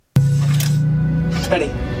ready.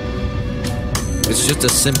 It's just a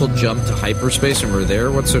simple jump to hyperspace and we're there?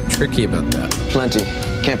 What's so tricky about that? Plenty.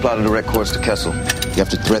 Can't plot a direct course to Kessel. You have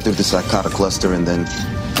to thread through the Psychotic cluster and then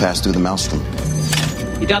pass through the Maelstrom.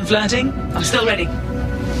 You done flirting? I'm still ready.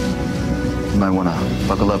 You might want to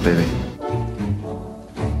buckle up, baby.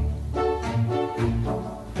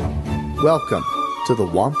 Welcome to the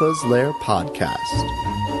Wampa's Lair podcast.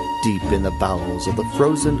 Deep in the bowels of the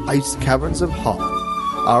frozen ice caverns of Hoth,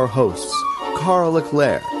 our hosts, Carl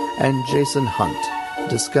Leclerc and Jason Hunt,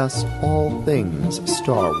 discuss all things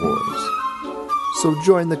Star Wars. So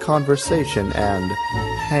join the conversation and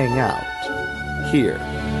hang out here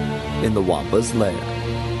in the Wampa's Lair.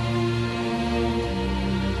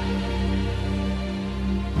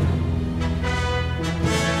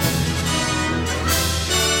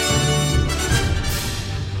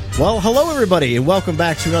 Well, hello everybody, and welcome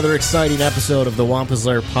back to another exciting episode of the Wampa's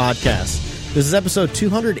Lair podcast. This is episode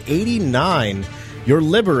 289, You're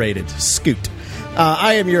Liberated, Scoot.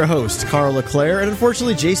 I am your host, Carl Leclerc, and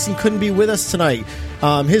unfortunately Jason couldn't be with us tonight.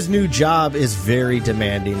 His new job is very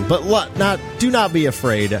demanding, but do not be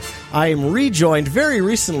afraid. I am rejoined very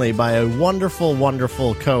recently by a wonderful,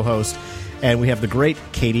 wonderful co-host, and we have the great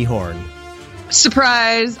Katie Horn.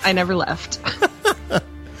 Surprise! I never left.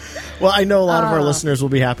 Well, I know a lot of our listeners will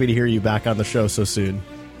be happy to hear you back on the show so soon.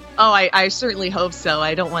 Oh, I certainly hope so.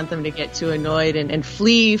 I don't want them to get too annoyed and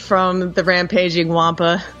flee from the rampaging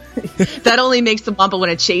Wampa. That only makes the Wampa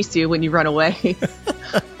want to chase you when you run away.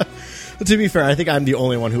 To be fair, I think I'm the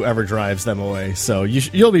only one who ever drives them away, so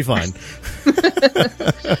you'll be fine.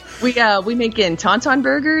 We making Tauntaun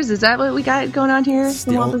burgers? Is that what we got going on here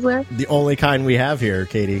in Wampa's Lair? The only kind we have here,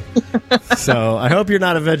 Katie. So I hope you're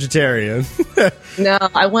not a vegetarian. No,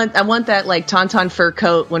 I want that like Tauntaun fur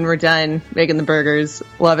coat when we're done making the burgers.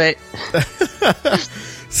 Love it.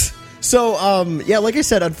 So, yeah, like I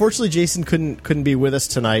said, unfortunately, Jason couldn't be with us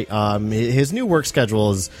tonight. His new work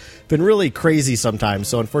schedule has been really crazy sometimes,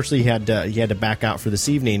 so unfortunately, he had to back out for this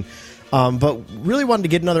evening. But really wanted to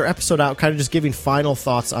get another episode out, kind of just giving final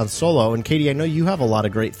thoughts on Solo. And Katie, I know you have a lot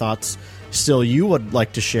of great thoughts still you would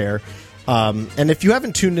like to share. And if you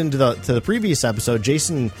haven't tuned into the previous episode,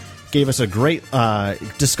 Jason gave us a great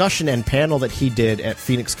discussion and panel that he did at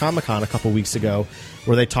Phoenix Comic-Con a couple weeks ago,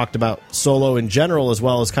 where they talked about Solo in general as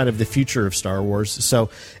well as kind of the future of Star Wars. So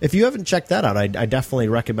if you haven't checked that out, I definitely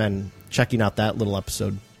recommend checking out that little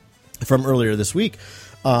episode from earlier this week.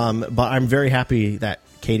 But I'm very happy that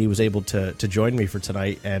Katie was able to join me for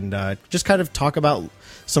tonight and just kind of talk about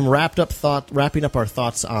some wrapping up our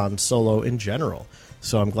thoughts on Solo in general.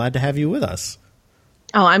 So I'm glad to have you with us.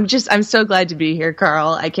 Oh, I'm so glad to be here, Carl.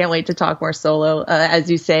 I can't wait to talk more Solo.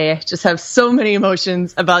 As you say, I just have so many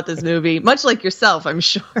emotions about this movie, much like yourself, I'm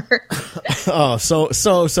sure. Oh,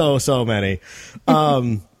 so many.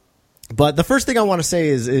 But the first thing I want to say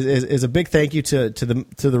is a big thank you to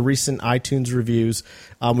the recent iTunes reviews.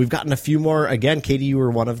 We've gotten a few more. Again, Katie, you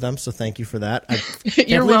were one of them, so thank you for that. I can't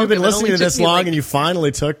believe you've been listening to this long and you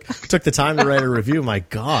finally took the time to write a review. My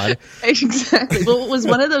God. Exactly. Well, it was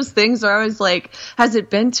one of those things where I was like, has it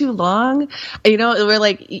been too long? You know, where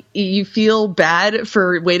like you feel bad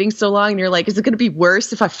for waiting so long and you're like, is it going to be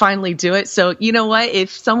worse if I finally do it? So you know what?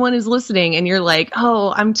 If someone is listening and you're like,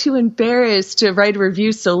 oh, I'm too embarrassed to write a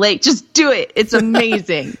review so late, just do it. It's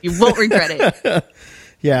amazing. You won't regret it.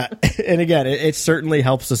 Yeah. And again, it certainly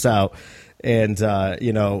helps us out. And,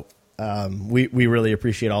 we really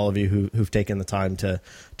appreciate all of you who've taken the time to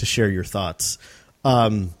share your thoughts.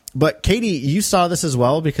 But Katie, you saw this as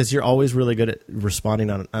well because you're always really good at responding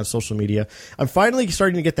on social media. I'm finally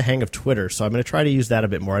starting to get the hang of Twitter, so I'm going to try to use that a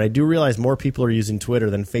bit more. And I do realize more people are using Twitter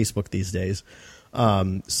than Facebook these days.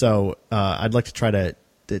 So I'd like to try to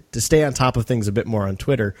stay on top of things a bit more on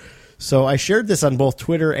Twitter. So I shared this on both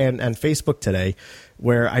Twitter and Facebook today,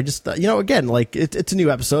 where I just, again, like it's a new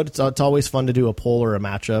episode. It's always fun to do a poll or a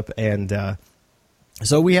matchup. And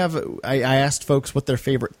so I asked folks what their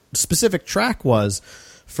favorite specific track was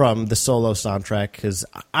from the Solo soundtrack, because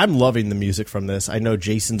I'm loving the music from this. I know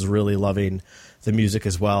Jason's really loving the music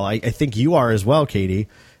as well. I think you are as well, Katie.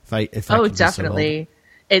 Oh, definitely.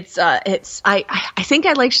 I think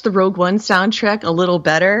I liked the Rogue One soundtrack a little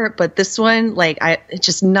better, but this one, it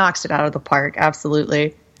just knocks it out of the park.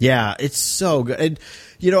 Absolutely. Yeah, it's so good. And,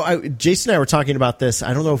 Jason and I were talking about this.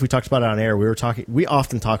 I don't know if we talked about it on air. We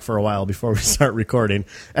often talk for a while before we start recording,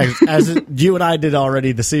 as you and I did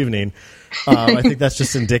already this evening. I think that's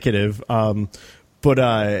just indicative. But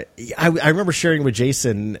I remember sharing with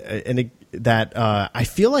Jason that I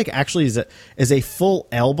feel like actually as a full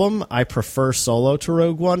album, I prefer Solo to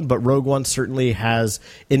Rogue One, but Rogue One certainly has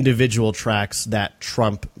individual tracks that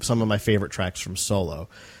trump some of my favorite tracks from Solo.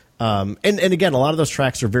 And again, a lot of those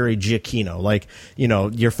tracks are very Giacchino. Like,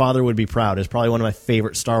 Your Father Would Be Proud is probably one of my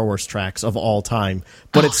favorite Star Wars tracks of all time.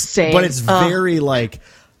 But it's very like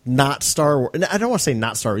not Star Wars. I don't want to say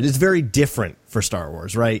not Star Wars. It's very different for Star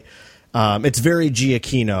Wars, right? It's very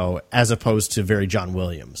Giacchino as opposed to very John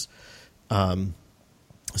Williams.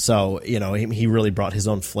 So, he really brought his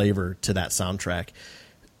own flavor to that soundtrack.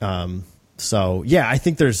 So, yeah, I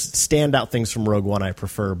think there's standout things from Rogue One I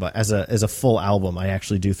prefer, but as a full album, I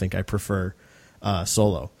actually do think I prefer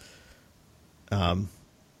Solo.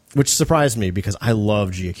 Which surprised me because I love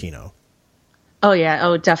Giacchino. Oh yeah,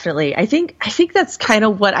 oh definitely. I think that's kind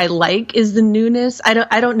of what I like is the newness. I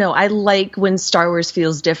don't know. I like when Star Wars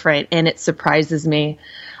feels different and it surprises me.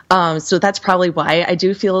 So that's probably why I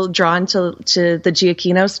do feel drawn to the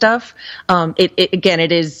Giacchino stuff.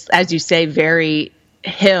 It is, as you say, very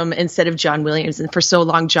him instead of John Williams. And for so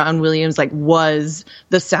long, John Williams was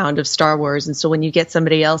the sound of Star Wars. And so when you get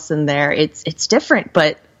somebody else in there, it's different,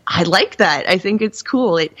 but I like that. I think it's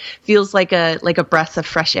cool. It feels like a breath of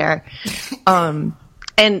fresh air. And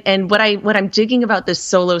what I'm digging about this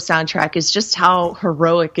Solo soundtrack is just how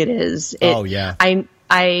heroic it is.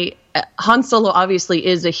 Han Solo obviously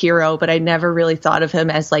is a hero, but I never really thought of him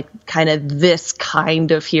as kind of this kind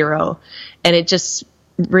of hero. And it just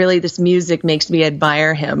really, this music makes me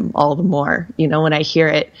admire him all the more. When I hear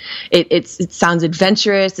it, it sounds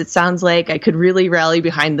adventurous. It sounds like I could really rally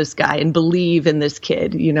behind this guy and believe in this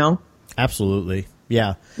kid, Absolutely.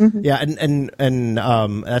 Yeah. Mm-hmm. Yeah. And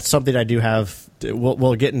that's something I do have.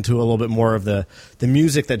 We'll get into a little bit more of the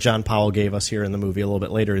music that John Powell gave us here in the movie a little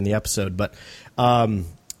bit later in the episode. But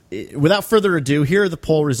without further ado, here are the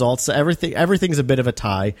poll results. Everything's a bit of a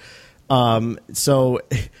tie. So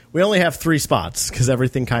we only have 3 spots because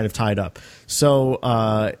everything kind of tied up. So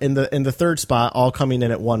in the third spot, all coming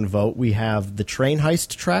in at 1 vote, we have the Train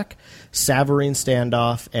Heist track, Savarine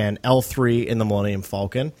Standoff, and L3 in the Millennium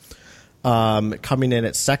Falcon. Coming in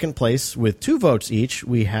at second place with 2 votes each,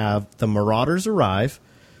 we have The Marauders Arrive,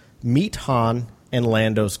 Meet Han, and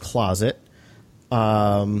Lando's Closet.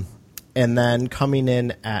 And then coming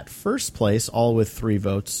in at first place, all with 3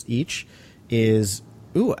 votes each, is...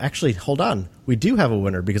 Ooh, actually, hold on. We do have a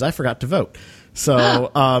winner because I forgot to vote.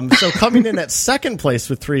 So coming in at second place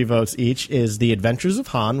with 3 votes each is The Adventures of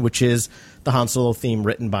Han, which is the Han Solo theme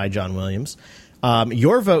written by John Williams.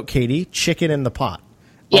 Your vote, Katie, Chicken in the Pot,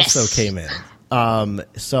 also came in.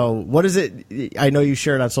 So what is it? I know you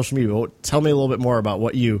shared it on social media. But tell me a little bit more about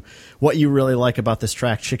what you really like about this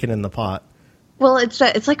track, Chicken in the Pot. Well, it's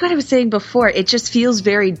like what I was saying before. It just feels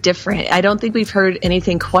very different. I don't think we've heard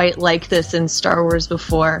anything quite like this in Star Wars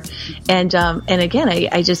before. And again,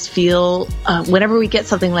 I just feel whenever we get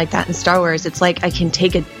something like that in Star Wars, it's like I can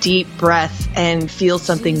take a deep breath and feel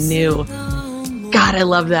something new. God, I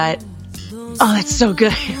love that. Oh, that's so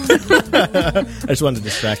good. I just wanted to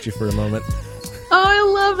distract you for a moment. Oh, I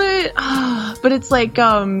love it. Oh, but it's like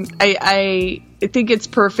I think it's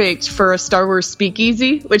perfect for a Star Wars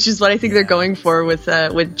speakeasy, which is what I think they're going for with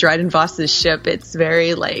Dryden Voss's ship. It's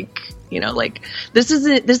very this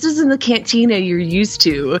isn't the cantina you're used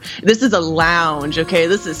to. This is a lounge, okay?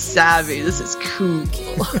 This is savvy. This is cool.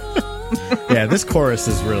 Yeah, this chorus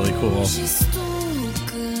is really cool.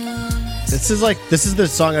 This is the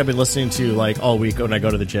song I've been listening to all week when I go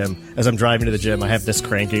to the gym. As I'm driving to the gym, I have this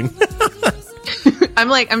cranking.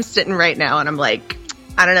 I'm sitting right now and I'm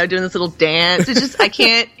I don't know, doing this little dance. It's just, I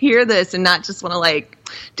can't hear this and not just want to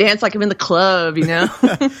dance like I'm in the club,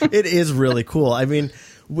 It is really cool. I mean,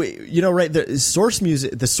 right, the source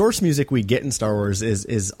music we get in Star Wars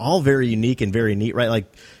is all very unique and very neat, right?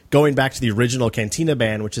 Going back to the original Cantina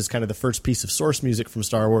Band, which is kind of the first piece of source music from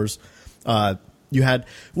Star Wars, you had,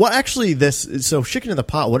 so Chicken in the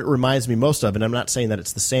Pot, what it reminds me most of, and I'm not saying that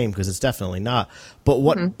it's the same because it's definitely not, but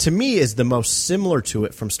what to me is the most similar to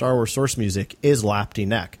it from Star Wars source music is Lapti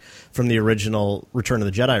Nek from the original Return of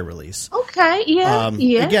the Jedi release. Okay, yeah.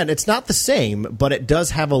 Again, it's not the same, but it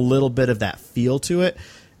does have a little bit of that feel to it.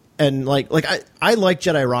 And I like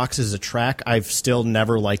Jedi Rocks as a track. I've still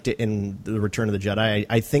never liked it in the Return of the Jedi.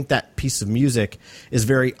 I think that piece of music is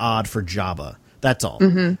very odd for Jabba. That's all.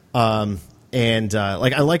 And I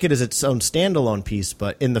like it as its own standalone piece,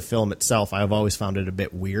 but in the film itself, I've always found it a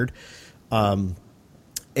bit weird. But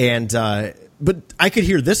I could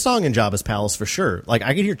hear this song in Jabba's Palace for sure.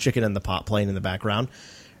 I could hear Chicken in the Pot playing in the background,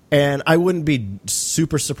 and I wouldn't be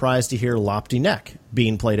super surprised to hear Lapti Nek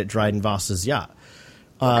being played at Dryden Voss's yacht.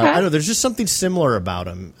 I don't know. There's just something similar about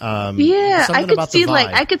him. Yeah, I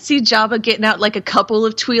could see Jabba getting out a couple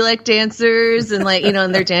of Twi'lek dancers and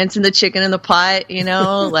and they're dancing the chicken in the pot.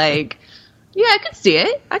 Yeah, I could see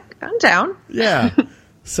it. I'm down. Yeah.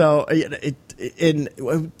 So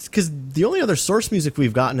because the only other source music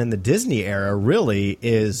we've gotten in the Disney era really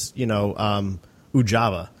is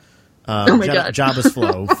Ujaba. Oh my God. Jabba's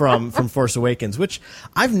flow from Force Awakens, which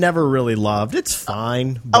I've never really loved. It's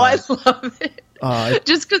fine. But, I love it.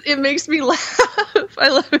 Just because it makes me laugh. I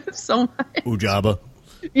love it so much. Ujaba.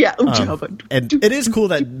 Yeah, Ujaba. And it is cool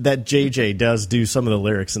that JJ does do some of the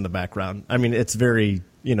lyrics in the background. I mean, it's very,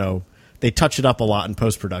 they touch it up a lot in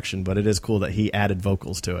post-production, but it is cool that he added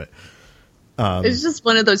vocals to it. It's just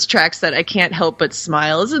one of those tracks that I can't help but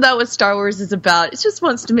smile. Isn't that what Star Wars is about? It just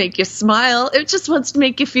wants to make you smile. It just wants to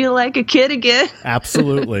make you feel like a kid again.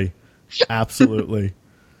 Absolutely. Absolutely.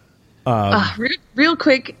 Real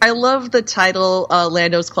quick, I love the title,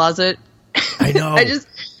 Lando's Closet. I know.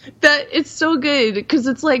 It's so good because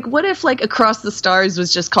it's like, what if like Across the Stars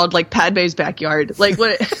was just called like Padme's Backyard? Like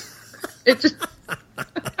what? It just.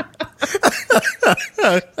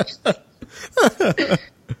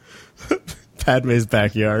 Padme's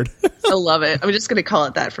Backyard. I love it. I'm just going to call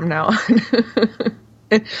it that from now on.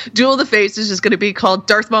 Duel of the Fates is just going to be called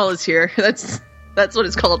Darth Maul is here. That's what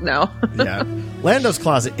it's called now. Yeah. Lando's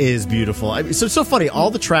Closet is beautiful. I mean, so it's so funny.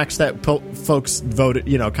 All the tracks that folks voted,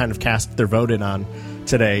 kind of cast their vote in on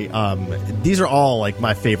today, these are all like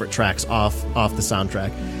my favorite tracks off the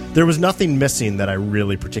soundtrack. There was nothing missing that I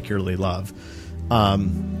really particularly love.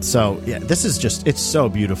 So yeah, this is just, it's so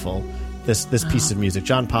beautiful. This piece of music.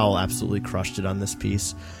 John Powell absolutely crushed it on this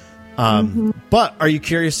piece. But are you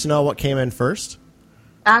curious to know what came in first?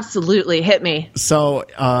 Absolutely. Hit me. So,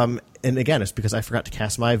 and again, it's because I forgot to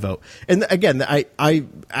cast my vote. And again, I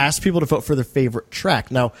asked people to vote for their favorite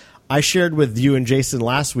track. Now, I shared with you and Jason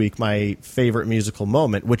last week my favorite musical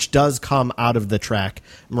moment, which does come out of the track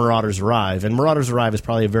Marauders Arrive. And Marauders Arrive is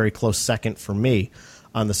probably a very close second for me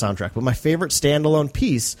on the soundtrack. But my favorite standalone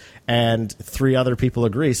piece, and 3 other people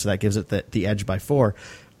agree, so that gives it the edge by 4,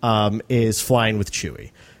 is Flying with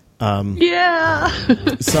Chewie. Yeah.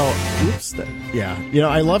 So,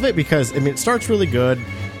 I love it because, it starts really good,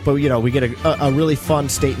 but, we get a really fun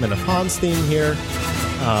statement of Han's theme here.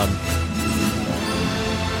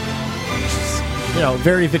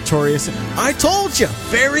 Very victorious. I told you,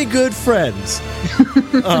 very good friends.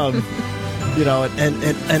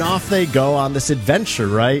 And off they go on this adventure,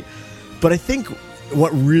 right? But I think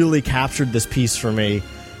what really captured this piece for me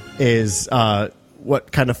is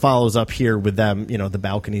what kind of follows up here with them, the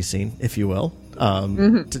balcony scene, if you will,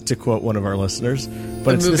 to quote one of our listeners.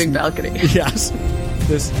 But it's moving balcony. Yes,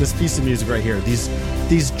 this piece of music right here.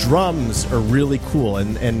 These drums are really cool,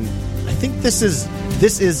 and I think this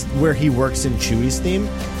is where he works in Chewie's theme,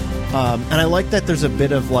 and I like that there's a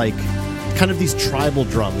bit of like kind of these tribal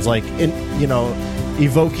drums, like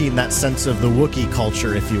evoking that sense of the Wookiee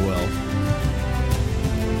culture, if you will.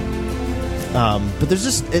 But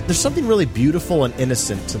there's something really beautiful and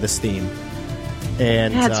innocent to this theme,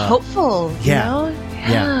 and it's hopeful.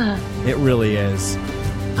 Yeah, it really is.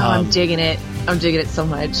 I'm digging it. I'm digging it so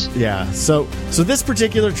much. Yeah. So this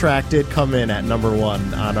particular track did come in at number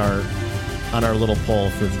 1 on our little poll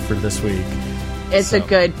for this week. It's a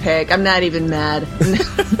good pick. I'm not even mad.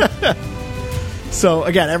 So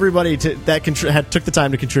again, everybody that took the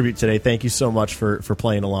time to contribute today, thank you so much for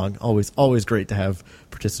playing along. Always great to have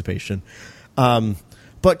participation.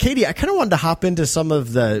 But Katie, I kind of wanted to hop into some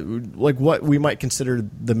of the what we might consider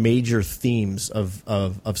the major themes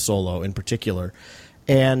of Solo in particular,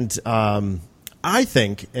 and I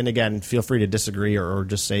think, and again, feel free to disagree or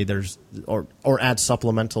just say there's or add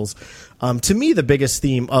supplementals. To me, the biggest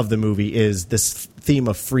theme of the movie is this theme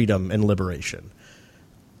of freedom and liberation.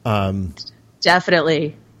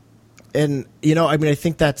 Definitely. And, I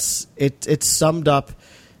think that's it's summed up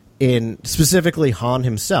in specifically Han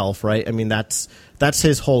himself, right? I mean, that's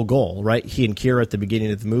his whole goal, right? He and Kira at the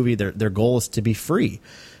beginning of the movie, their goal is to be free.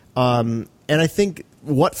 And I think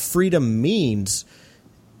what freedom means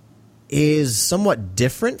is somewhat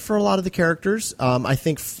different for a lot of the characters. I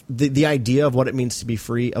think the idea of what it means to be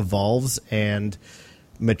free evolves and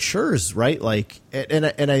matures, right?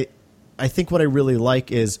 I think what I really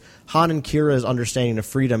like is Han and Kira's understanding of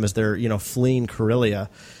freedom as they're, fleeing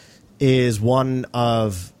Corellia is one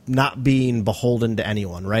of not being beholden to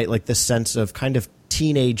anyone, right? Like this sense of kind of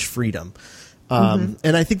teenage freedom. And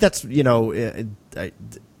I think that's, the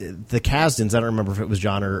Kasdans, I don't remember if it was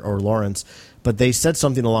John or Lawrence, but they said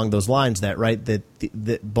something along those lines that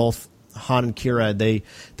both Han and Kira, they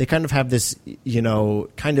kind of have this,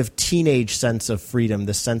 kind of teenage sense of freedom,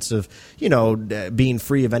 this sense of, being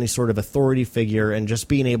free of any sort of authority figure and just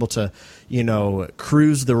being able to,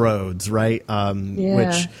 cruise the roads, right?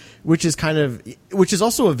 Which is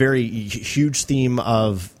also a very huge theme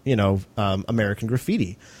of, American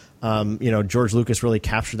Graffiti. George Lucas really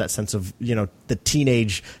captured that sense of, the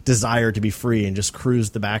teenage desire to be free and just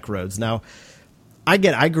cruise the back roads. Now,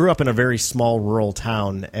 I grew up in a very small rural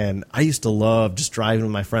town, and I used to love just driving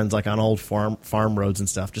with my friends, like on old farm roads and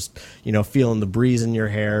stuff, just, feeling the breeze in your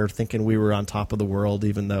hair, thinking we were on top of the world,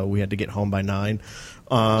 even though we had to get home by 9.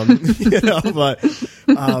 But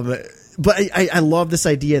I love this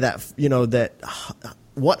idea that, that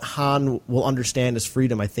what Han will understand as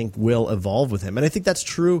freedom, I think, will evolve with him. And I think that's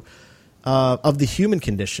true of the human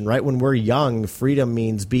condition, right? When we're young, freedom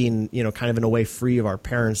means being, kind of in a way free of our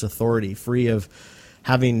parents' authority, free of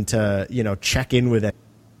having to, check in with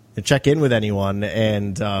anyone.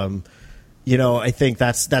 And, I think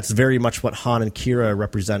that's very much what Han and Kira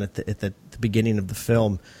represent at the beginning of the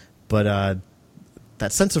film. But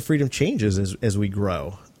that sense of freedom changes as we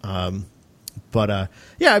grow. What do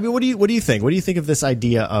you think? What do you think of this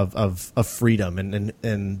idea of freedom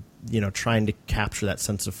and trying to capture that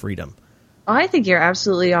sense of freedom? I think you're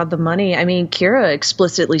absolutely on the money. I mean, Kira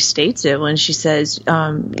explicitly states it when she says,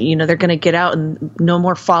 they're going to get out and no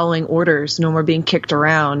more following orders, no more being kicked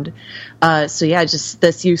around. Just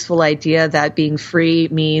this useful idea that being free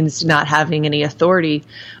means not having any authority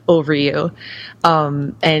over you.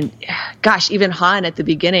 And gosh, even Han at the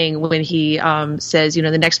beginning, when he says,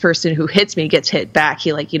 the next person who hits me gets hit back,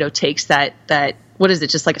 he takes that what is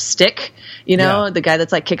it, just like a stick, the guy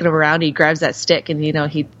that's like kicking him around, he grabs that stick and,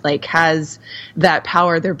 he like has that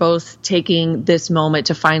power. They're both taking this moment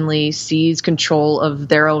to finally seize control of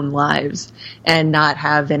their own lives and not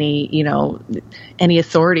have any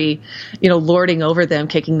authority, lording over them,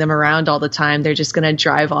 kicking them around all the time. They're just going to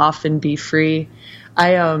drive off and be free.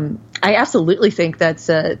 I absolutely think that's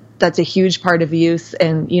a huge part of youth,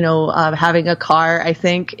 and having a car, I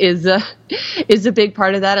think, is a big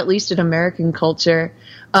part of that, at least in American culture.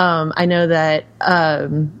 I know that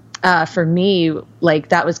for me, like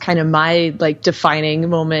that was kind of my like defining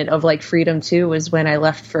moment of like freedom too, was when I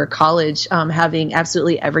left for college, having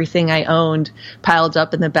absolutely everything I owned piled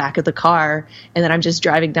up in the back of the car, and then I'm just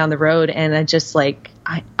driving down the road, and I just like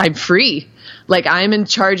I'm free. Like I'm in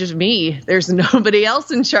charge of me. There's nobody else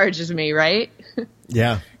in charge of me, right?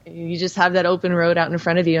 Yeah. You just have that open road out in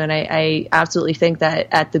front of you. And I absolutely think that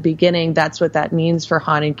at the beginning, that's what that means for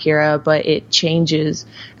Han and Kira, but it changes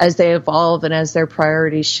as they evolve and as their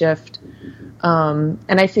priorities shift. And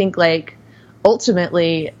I think like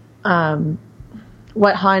ultimately,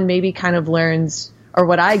 what Han maybe kind of learns, or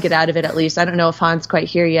what I get out of it, at least, I don't know if Han's quite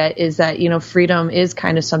here yet, is that, freedom is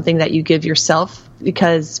kind of something that you give yourself,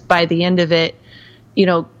 because by the end of it,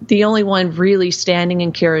 the only one really standing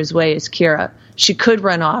in Kira's way is Kira. She could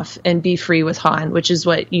run off and be free with Han, which is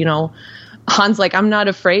what, Han's like, I'm not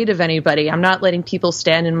afraid of anybody. I'm not letting people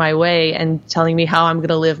stand in my way and telling me how I'm going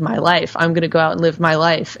to live my life. I'm going to go out and live my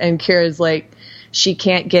life. And Kira's like, she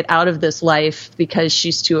can't get out of this life because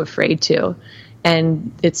she's too afraid to.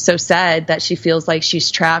 And it's so sad that she feels like she's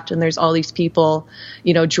trapped, and there's all these people,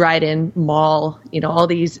 Dryden, Maul, all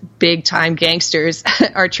these big time gangsters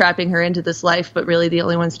are trapping her into this life, but really the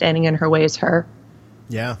only one standing in her way is her.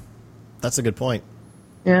 Yeah, that's a good point.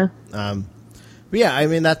 Yeah. But yeah, I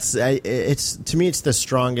mean, it's to me, it's the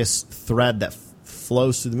strongest thread that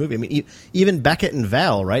flows through the movie. I mean, even Beckett and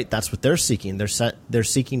Val, right? That's what they're seeking. They're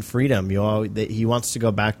seeking freedom. He wants to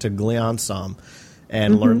go back to Gleansam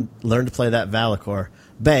and learn to play that Valakor.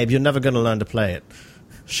 Babe, you're never going to learn to play it.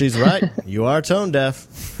 She's right. You are tone deaf.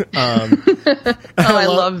 I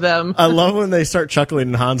love them. I love when they start chuckling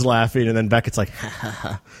and Han's laughing, and then Beckett's like, ha, ha,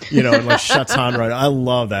 ha, and like shuts Han right. I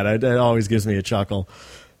love that. It always gives me a chuckle.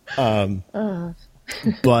 But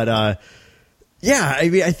yeah, I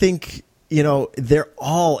mean, I think, they're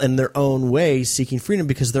all in their own way seeking freedom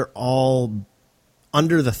because they're all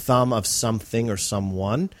under the thumb of something or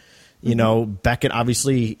someone. Beckett,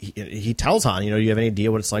 obviously, he tells Han, you have any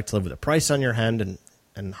idea what it's like to live with a price on your hand,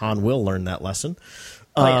 and Han will learn that lesson.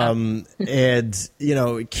 And,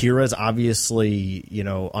 Kira's obviously,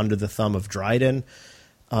 under the thumb of Dryden.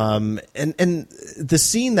 And the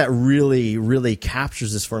scene that really, really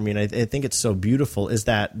captures this for me, and I think it's so beautiful, is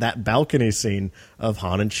that balcony scene of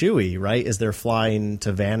Han and Chewie, right, as they're flying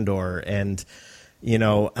to Vandor. And,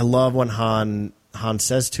 I love when Han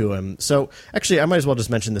says to him. So actually, I might as well just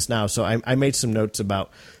mention this now. So I made some notes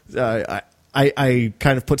about, I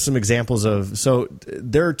kind of put some examples of, so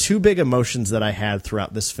there are two big emotions that I had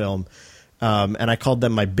throughout this film. And I called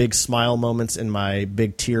them my big smile moments and my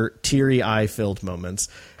big teary eye filled moments.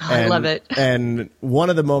 I love it. And one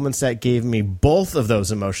of the moments that gave me both of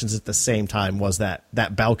those emotions at the same time was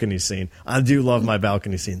that balcony scene. I do love my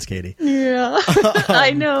balcony scenes, Katie. Yeah,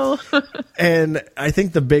 I know. And I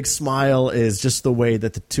think the big smile is just the way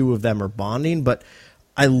that the two of them are bonding. But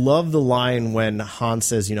I love the line when Han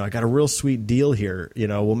says, I got a real sweet deal here.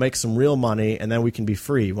 We'll make some real money and then we can be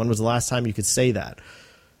free. When was the last time you could say that?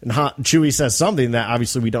 And Chewie says something that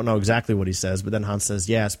obviously we don't know exactly what he says, but then Han says,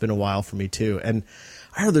 yeah, it's been a while for me too. And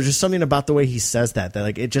I don't know, there's just something about the way he says that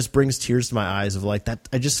like it just brings tears to my eyes of like that.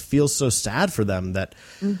 I just feel so sad for them that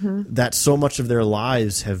that so much of their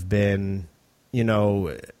lives have been, kind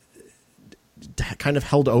of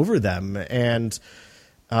held over them. And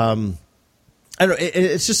I don't know,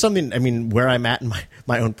 it's just something, I mean, where I'm at in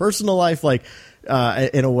my own personal life, like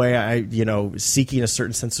in a way I, seeking a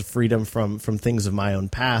certain sense of freedom from things of my own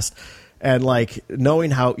past, and like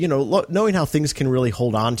knowing how things can really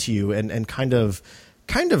hold on to you and kind of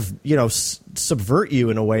subvert you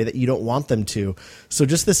in a way that you don't want them to. So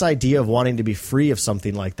just this idea of wanting to be free of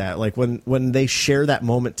something like that, like when they share that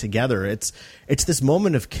moment together, it's this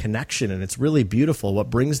moment of connection, and it's really beautiful. What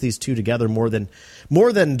brings these two together more than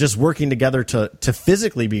just working together to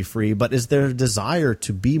physically be free, but is their desire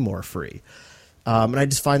to be more free. And I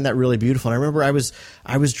just find that really beautiful. And I remember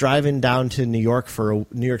I was driving down to New York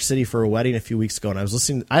City for a wedding a few weeks ago, and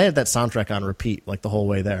I had that soundtrack on repeat like the whole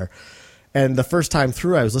way there. And the first time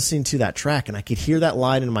through, I was listening to that track, and I could hear that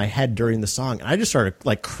line in my head during the song. And I just started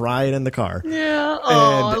like crying in the car. Yeah,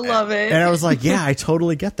 I love it. And I was like, yeah, I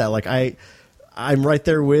totally get that. Like I'm right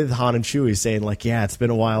there with Han and Chewie saying like, yeah, it's been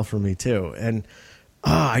a while for me too. And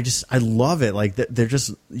I love it. Like they're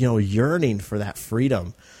just yearning for that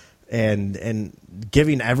freedom and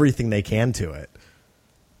giving everything they can to it.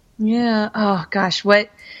 Yeah. Oh gosh, what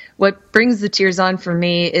brings the tears on for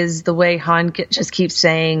me is the way Han just keeps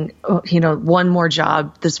saying, one more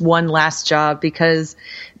job, this one last job, because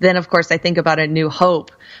then, of course, I think about A New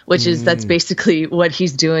Hope, which is that's basically what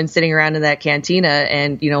he's doing, sitting around in that cantina.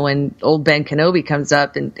 And, when old Ben Kenobi comes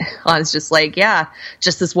up and Han's just like, yeah,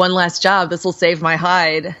 just this one last job. This will save my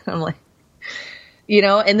hide. I'm like,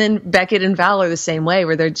 and then Beckett and Val are the same way,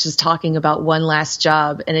 where they're just talking about one last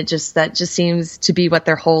job. And that just seems to be what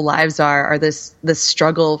their whole lives are this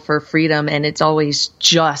struggle for freedom. And it's always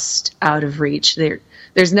just out of reach.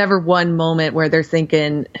 There's never one moment where they're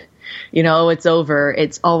thinking, it's over.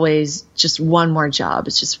 It's always just one more job.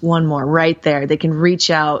 It's just one more right there. They can reach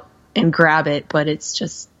out and grab it, but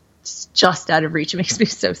it's just out of reach. It makes me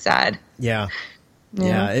so sad. Yeah,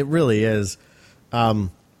 it really is.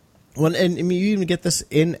 And I mean, you even get this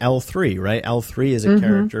in L3, right? L3 is a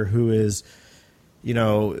character who is,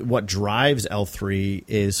 what drives L3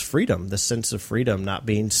 is freedom, the sense of freedom, not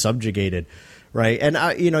being subjugated, right? And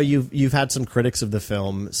you've had some critics of the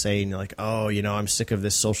film saying like, oh, I'm sick of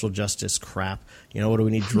this social justice crap. What do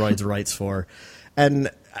we need droids' rights for? And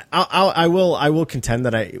I will contend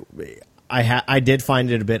that I did find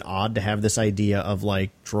it a bit odd to have this idea of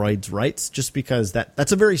like droids' rights, just because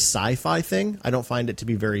that's a very sci-fi thing. I don't find it to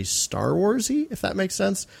be very Star Wars-y, if that makes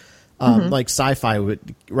sense. Like sci-fi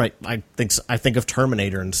would, right? I think of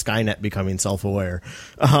Terminator and Skynet becoming self-aware,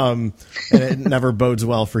 and it never bodes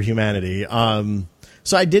well for humanity.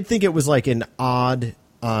 So I did think it was like an odd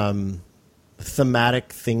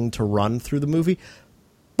thematic thing to run through the movie.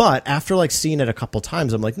 But after like seeing it a couple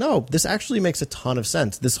times, I'm like, no, this actually makes a ton of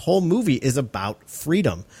sense. This whole movie is about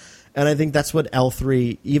freedom. And I think that's what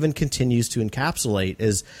L3 even continues to encapsulate,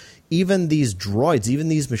 is even these droids, even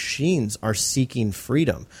these machines are seeking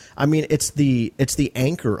freedom. I mean, it's the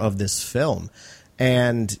anchor of this film.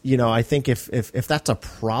 And, I think if that's a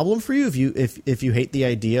problem for you, if you hate the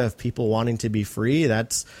idea of people wanting to be free,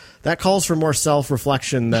 that calls for more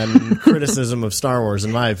self-reflection than criticism of Star Wars,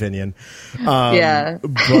 in my opinion. Yeah.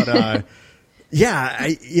 But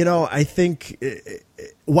I think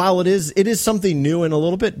while it is something new and a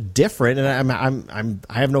little bit different, and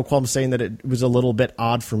I have no qualm saying that it was a little bit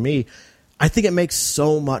odd for me, I think it makes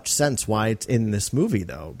so much sense why it's in this movie,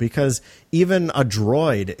 though, because even a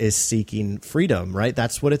droid is seeking freedom, right?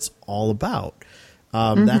 That's what it's all about.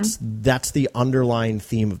 That's the underlying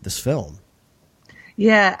theme of this film.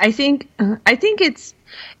 Yeah, I think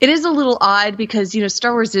it is a little odd because,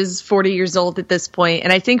 Star Wars is 40 years old at this point.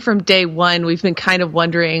 And I think from day one, we've been kind of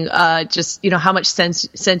wondering how much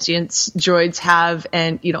sentience droids have.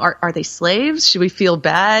 And, are they slaves? Should we feel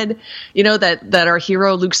bad? That our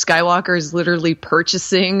hero, Luke Skywalker, is literally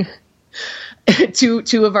purchasing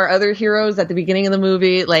two of our other heroes at the beginning of the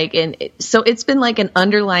movie. So it's been like an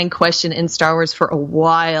underlying question in Star Wars for a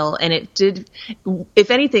while. And it did,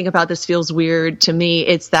 if anything about this feels weird to me,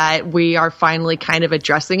 it's that we are finally kind of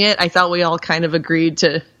addressing it. I thought we all kind of agreed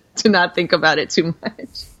to not think about it too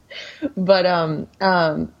much. But I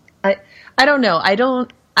don't know. I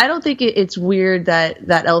don't think it's weird that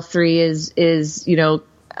L3 is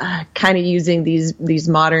kind of using these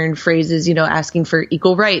modern phrases, asking for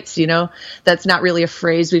equal rights. That's not really a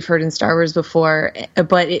phrase we've heard in Star Wars before,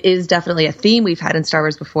 but it is definitely a theme we've had in Star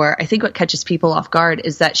Wars before. I think what catches people off guard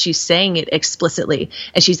is that she's saying it explicitly,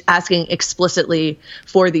 and she's asking explicitly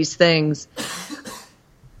for these things.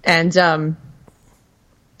 And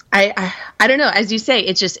I don't know. As you say,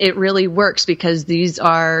 it really works because these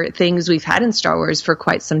are things we've had in Star Wars for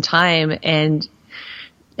quite some time, and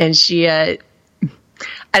she, I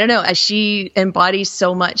don't know, as she embodies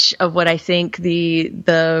so much of what I think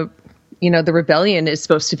the rebellion is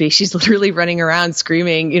supposed to be. She's literally running around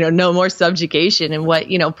screaming, no more subjugation, and what,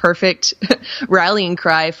 perfect rallying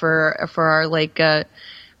cry for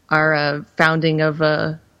our founding of,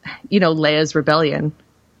 Leia's rebellion.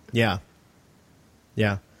 Yeah.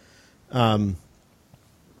 Yeah. I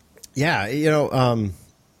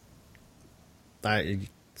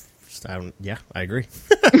agree.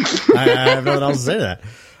 I have nothing else to say to that.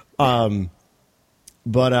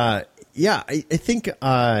 I think,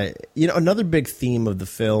 another big theme of the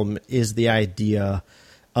film is the idea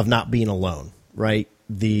of not being alone, right?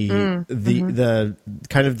 The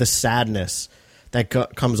kind of the sadness that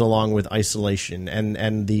comes along with isolation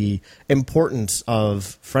and the importance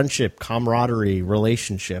of friendship, camaraderie,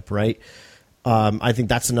 relationship, right? I think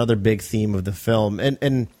that's another big theme of the film.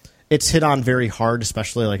 And it's hit on very hard,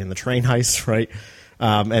 especially like in the train heist, right?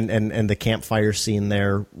 And the campfire scene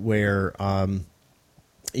there where, Val,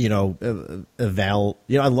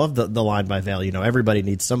 I love the line by Val, everybody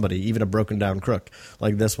needs somebody, even a broken down crook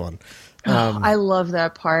like this one. I love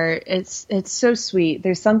that part. It's so sweet.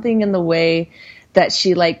 There's something in the way that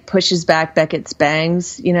she pushes back Beckett's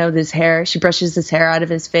bangs, his hair. She brushes his hair out of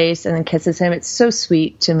his face and then kisses him. It's so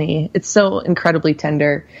sweet to me. It's so incredibly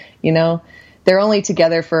tender, They're only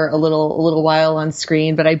together for a little while on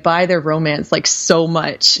screen, but I buy their romance so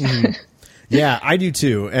much. Mm-hmm. Yeah, I do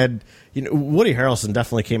too. And Woody Harrelson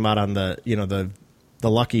definitely came out on the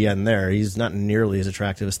lucky end there. He's not nearly as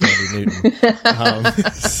attractive as Stanley Newton.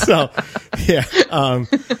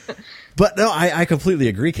 But no, I completely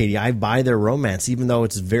agree, Katie. I buy their romance, even though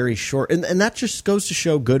it's very short. And that just goes to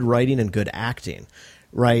show good writing and good acting,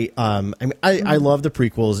 right? I love the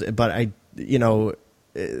prequels, but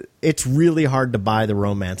it's really hard to buy the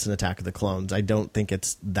romance in Attack of the Clones. I don't think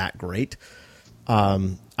it's that great.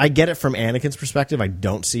 I get it from Anakin's perspective. I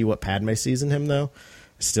don't see what Padme sees in him, though.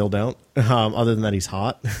 Still don't. Other than that, he's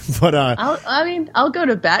hot. But I'll go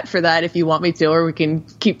to bat for that if you want me to, or we can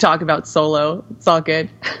keep talking about Solo. It's all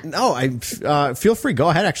good. No, feel free. Go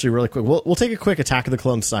ahead. Actually, really quick. We'll take a quick Attack of the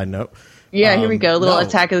Clones side note. Yeah, here we go. A little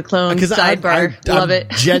Attack of the Clones sidebar. Love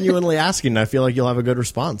it. Genuinely asking. I feel like you'll have a good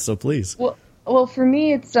response. So please. Well, for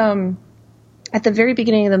me, it's at the very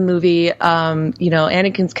beginning of the movie,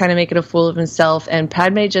 Anakin's kind of making a fool of himself, and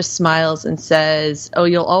Padme just smiles and says, "Oh,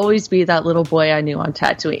 you'll always be that little boy I knew on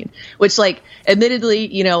Tatooine." Which,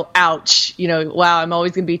 admittedly, ouch, wow, I'm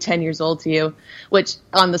always going to be 10 years old to you. Which,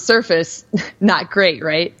 on the surface, not great,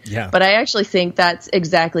 right? Yeah. But I actually think that's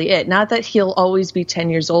exactly it. Not that he'll always be 10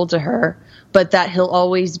 years old to her, but that he'll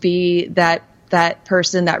always be that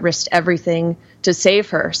person that risked everything to save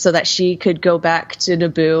her so that she could go back to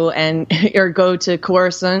Naboo or go to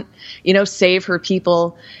Coruscant, save her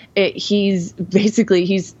people. He's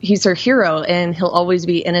her hero, and he'll always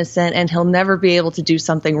be innocent, and he'll never be able to do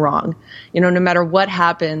something wrong. No matter what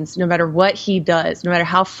happens, no matter what he does, no matter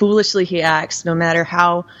how foolishly he acts, no matter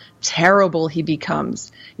how terrible he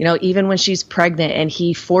becomes, even when she's pregnant and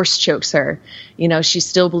he force chokes her, she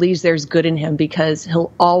still believes there's good in him because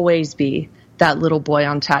he'll always be that little boy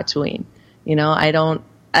on Tatooine. I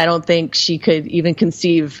don't think she could even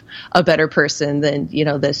conceive a better person than,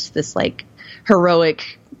 this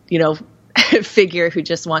heroic, figure who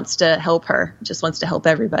just wants to help her, just wants to help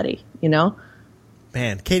everybody,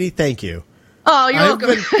 Man, Katie, thank you. Oh, you're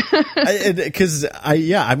welcome. Because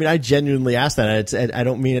I genuinely asked that. I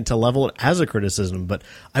don't mean it to level it as a criticism, but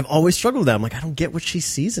I've always struggled with that. I'm like, I don't get what she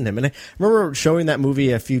sees in him. And I remember showing that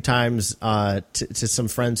movie a few times to some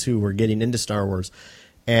friends who were getting into Star Wars.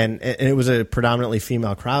 And it was a predominantly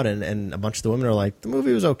female crowd, and a bunch of the women are like, the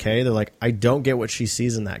movie was okay. They're like, I don't get what she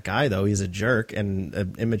sees in that guy, though. He's a jerk and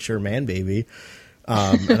an immature man baby.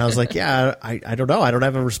 And I was like, yeah, I don't know. I don't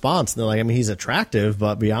have a response. And they're like, he's attractive,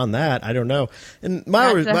 but beyond that, I don't know. And my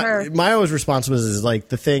always response was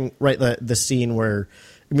the thing, right? The scene where,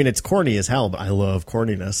 it's corny as hell, but I love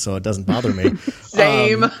corniness, so it doesn't bother me.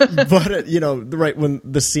 Same. But right when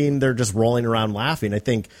the scene they're just rolling around laughing, I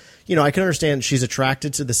think, I can understand she's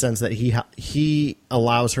attracted to the sense that he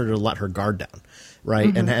allows her to let her guard down, right,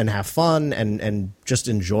 mm-hmm. and have fun and just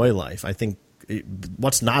enjoy life. I think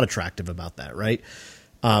what's not attractive about that, right?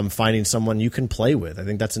 finding someone you can play with. I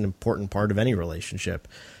think that's an important part of any relationship.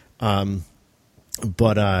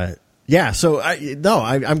 Yeah, so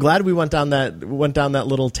I'm glad we went down that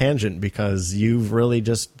little tangent, because you've really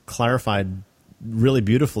just clarified really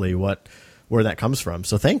beautifully where that comes from.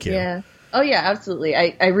 So thank you. Yeah. Oh yeah, absolutely.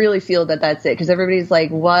 I really feel that that's it, because everybody's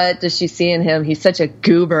like, what does she see in him? He's such a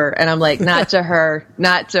goober. And I'm like, not to her,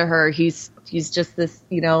 not to her. He's just this,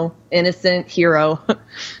 innocent hero.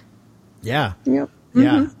 Yeah. Yep.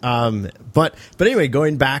 Yeah. But anyway,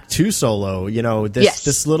 going back to Solo,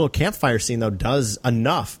 this little campfire scene though does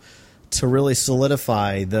enough to really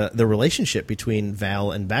solidify the relationship between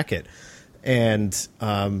Val and Beckett. And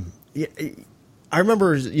I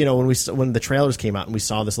remember, when the trailers came out and we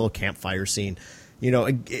saw this little campfire scene,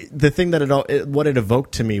 the thing that what it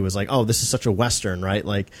evoked to me was like, oh, this is such a Western, right?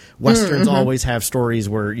 Like Westerns always have stories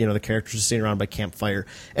where, the characters are sitting around by campfire.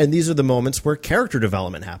 And these are the moments where character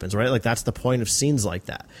development happens, right? Like that's the point of scenes like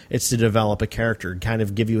that. It's to develop a character, kind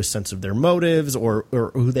of give you a sense of their motives or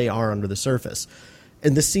who they are under the surface.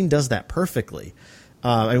 And this scene does that perfectly.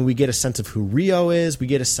 And we get a sense of who Rio is. We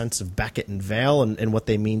get a sense of Beckett and Val and what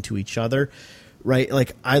they mean to each other. Right,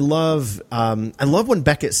 like I love when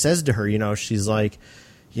Beckett says to her, she's like,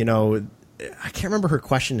 I can't remember her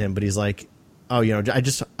question to him, but he's like, oh, I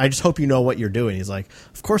just hope you know what you're doing. He's like,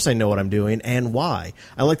 of course I know what I'm doing and why.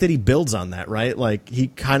 I like that he builds on that, right? Like he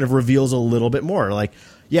kind of reveals a little bit more. Like,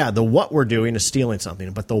 yeah, the what we're doing is stealing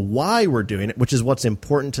something, but the why we're doing it, which is what's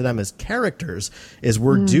important to them as characters, is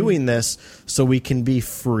we're doing this so we can be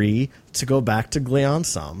free to go back to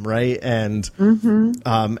Gleansam, right? And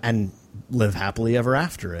live happily ever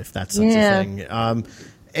after, if that's such a thing. And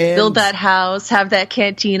build that house, have that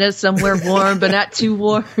cantina somewhere warm, but not too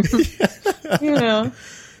warm.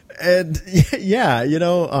 And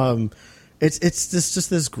it's just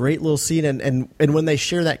this great little scene. And when they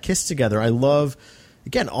share that kiss together, I love,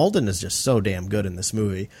 again, Alden is just so damn good in this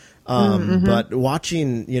movie. But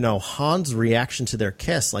watching, Han's reaction to their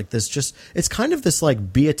kiss, like this, it's kind of this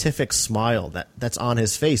like beatific smile that's on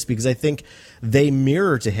his face, because I think they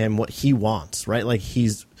mirror to him what he wants, right? Like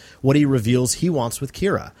what he reveals he wants with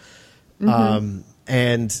Kira.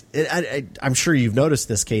 And I'm sure you've noticed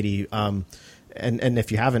this, Katie. And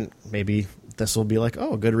if you haven't, maybe this will be like,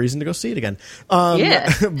 oh, a good reason to go see it again.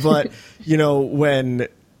 But when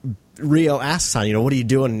Rio asks Han, what are you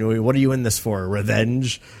doing? What are you in this for?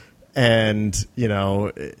 Revenge? And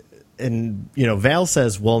Val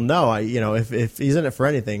says, well, no, if he's in it for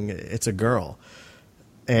anything, it's a girl.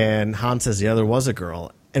 And Han says, yeah, there was a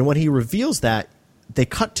girl. And when he reveals that, they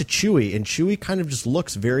cut to Chewie, and Chewie kind of just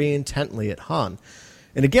looks very intently at Han.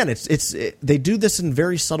 And again, they do this in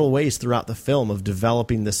very subtle ways throughout the film of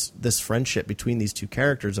developing this friendship between these two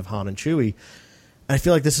characters of Han and Chewie. And I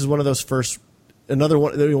feel like this is one of those one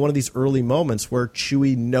of these early moments where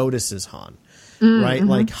Chewie notices Han. Right?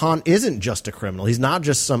 Like Han isn't just a criminal. He's not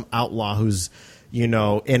just some outlaw who's, in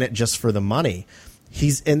it just for the money.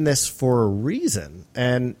 He's in this for a reason.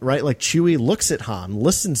 And right, like Chewie looks at Han,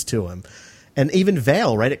 listens to him. And even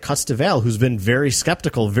Val, right? It cuts to Val, who's been very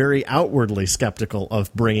skeptical, very outwardly skeptical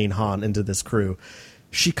of bringing Han into this crew.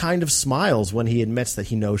 She kind of smiles when he admits that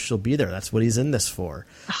he knows she'll be there. That's what he's in this for.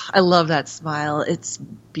 I love that smile. It's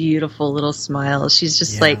beautiful little smile. She's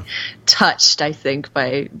just like touched, I think,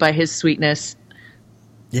 by his sweetness.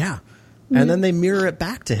 Yeah. And then they mirror it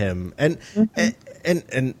back to him. And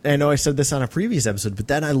I know I said this on a previous episode, but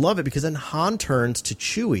then I love it because then Han turns to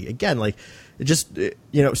Chewie. Again, like, it just,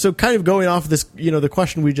 so kind of going off this, the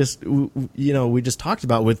question we just talked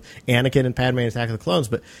about with Anakin and Padme in Attack of the Clones,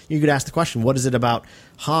 but you could ask the question, what is it about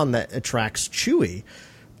Han that attracts Chewie?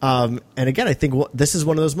 And again, I think this is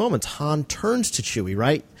one of those moments. Han turns to Chewie,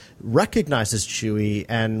 right? Recognizes Chewie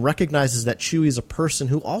and recognizes that Chewie is a person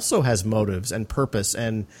who also has motives and purpose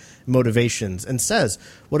and motivations, and says,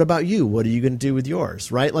 what about you? What are you going to do with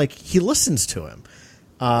yours? Right? Like, he listens to him.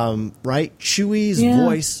 Right? Chewie's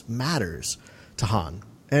voice matters to Han.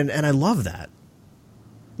 And I love that.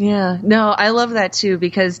 Yeah, no, I love that too,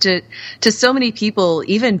 because to so many people,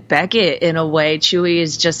 even Beckett, in a way, Chewie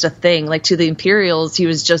is just a thing. Like, to the Imperials, he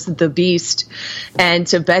was just the beast, and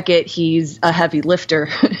to Beckett, he's a heavy lifter.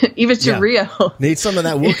 Even to Rio, needs some of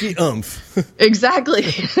that Wookiee oomph. Exactly.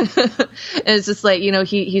 And it's just like,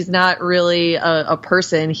 he's not really a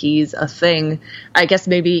person; he's a thing. I guess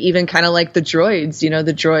maybe even kind of like the droids.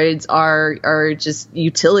 The droids are just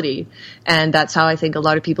utility, and that's how I think a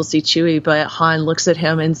lot of people see Chewie. But Han looks at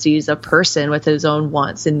him and sees a person with his own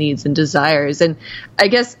wants and needs and desires. And I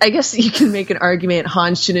guess you can make an argument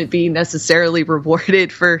Han shouldn't be necessarily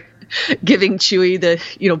rewarded for giving Chewie the,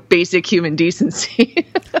 basic human decency.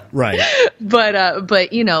 Right. But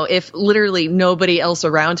if literally nobody else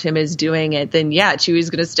around him is doing it, then yeah, Chewie's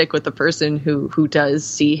going to stick with the person who does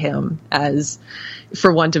see him as,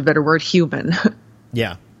 for want of a better word, human.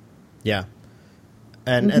 Yeah. Yeah.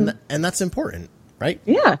 And that's important, right?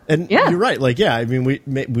 Yeah. And you're right. Like, yeah, I mean, we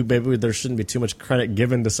maybe there shouldn't be too much credit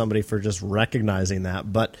given to somebody for just recognizing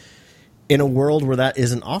that, but in a world where that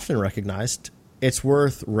isn't often recognized, it's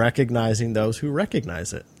worth recognizing those who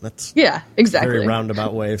recognize it. That's exactly. a very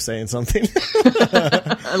roundabout way of saying something.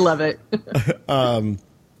 I love it.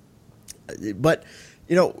 But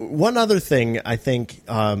one other thing I think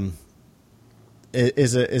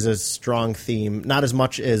is a strong theme, not as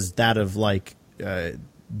much as that of like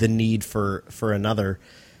the need for another.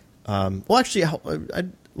 Well, actually,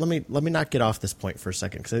 let me not get off this point for a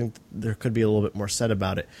second, because I think there could be a little bit more said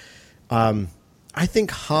about it. I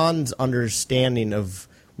think Han's understanding of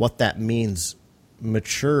what that means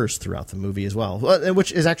matures throughout the movie as well,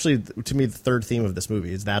 which is actually, to me, the third theme of this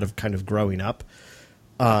movie is that of kind of growing up.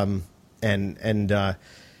 And I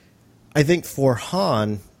think for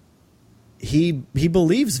Han, he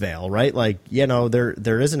believes Vale, right? Like,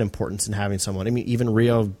 there is an importance in having someone. I mean, even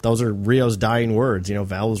Rio, those are Rio's dying words.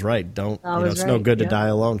 Val was right. It's no good to die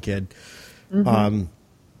alone, kid. Mm-hmm.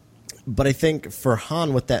 But I think for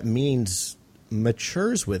Han, what that means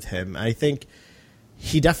matures with him. I think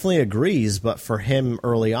he definitely agrees, but for him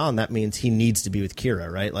early on, that means he needs to be with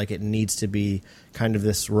Kira, right? Like, it needs to be kind of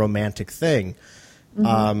this romantic thing.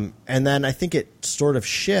 Mm-hmm. And then I think it sort of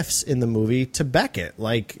shifts in the movie to Beckett.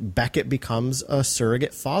 Like, Beckett becomes a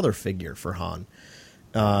surrogate father figure for Han.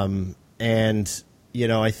 And,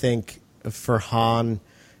 I think for Han,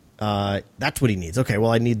 that's what he needs. Okay,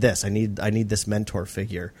 well, I need this. I need this mentor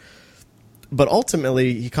figure. But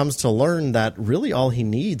ultimately, he comes to learn that really all he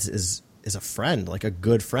needs is a friend, like a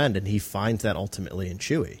good friend, and he finds that ultimately in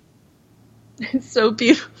Chewie. It's so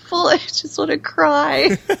beautiful. I just want to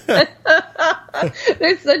cry.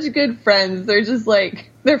 They're such good friends. They're just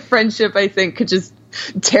like, their friendship, I think, could just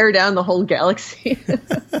tear down the whole galaxy.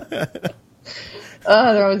 They're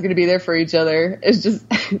always going to be there for each other. It's just,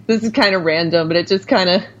 this is kind of random, but it kind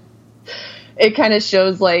of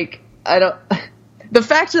shows, like, the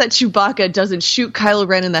fact that Chewbacca doesn't shoot Kylo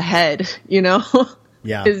Ren in the head, yeah,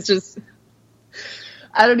 is just,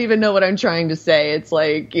 I don't even know what I'm trying to say. It's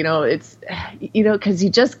like, because he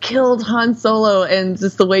just killed Han Solo, and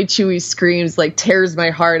just the way Chewie screams, like, tears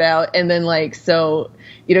my heart out. And then, like, so,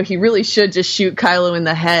 he really should just shoot Kylo in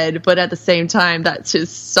the head, but at the same time, that's his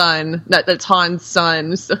son. That's Han's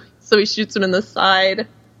son. So he shoots him in the side.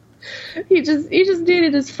 He just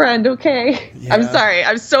needed his friend, okay? Yeah. I'm sorry.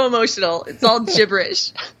 I'm so emotional. It's all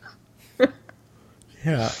gibberish.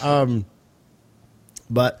 Yeah.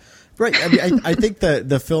 But right. I mean, I think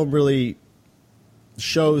the film really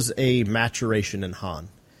shows a maturation in Han,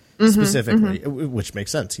 specifically, which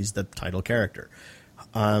makes sense. He's the title character.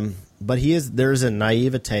 But there's a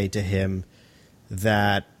naivete to him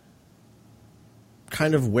that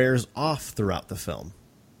kind of wears off throughout the film.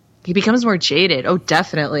 He becomes more jaded. Oh,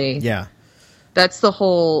 definitely. Yeah. That's the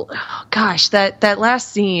whole, that last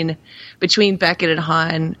scene between Beckett and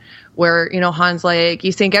Han, where, Han's like,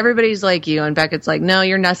 you think everybody's like you, and Beckett's like, no,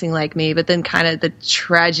 you're nothing like me. But then kind of the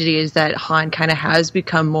tragedy is that Han kind of has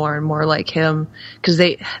become more and more like him, because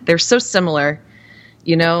they're so similar,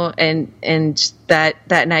 and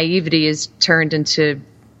that naivety is turned into,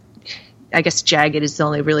 I guess jagged is the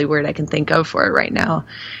only really word I can think of for it right now.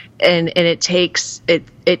 And it takes a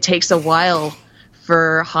while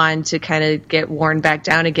for Han to kind of get worn back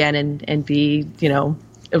down again and be,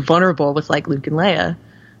 vulnerable with, like, Luke and Leia.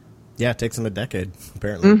 Yeah, it takes him a decade,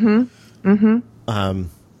 apparently. I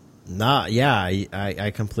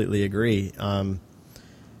completely agree. And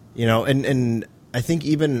I think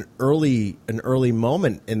even an early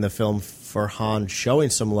moment in the film for Han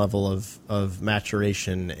showing some level of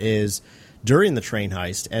maturation is during the train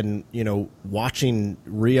heist, and watching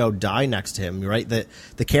Rio die next to him, right? The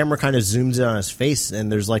camera kind of zooms in on his face,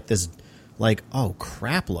 and there's like this, like, oh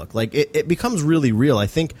crap look. Like, it becomes really real. I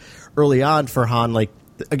think early on for Han, like,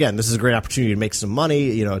 again, this is a great opportunity to make some money.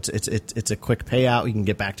 It's a quick payout. You can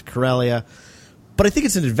get back to Corellia, but I think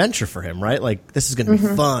it's an adventure for him, right? Like, this is going to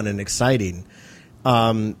be fun and exciting.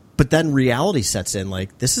 But then reality sets in.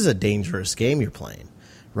 Like, this is a dangerous game you're playing.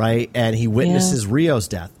 Right, and he witnesses Rio's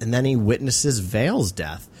death, and then he witnesses Vale's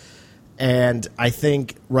death, and I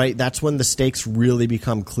think that's when the stakes really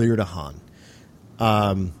become clear to Han.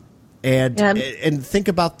 And think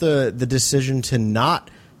about the decision to not,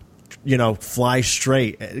 fly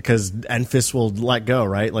straight, because Enfys will let go,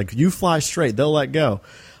 right? Like, you fly straight, they'll let go.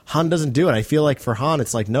 Han doesn't do it. I feel like for Han,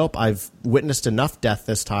 it's like, nope, I've witnessed enough death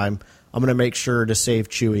this time. I'm going to make sure to save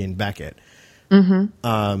Chewie and Beckett.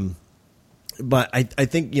 But I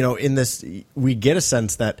think, in this, we get a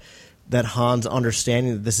sense that Han's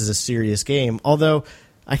understanding that this is a serious game, although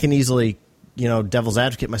I can easily, devil's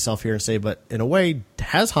advocate myself here and say, but in a way,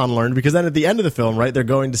 has Han learned? Because then at the end of the film, right, they're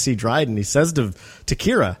going to see Dryden. He says to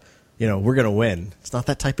Kira, we're going to win. It's not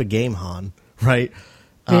that type of game, Han, right?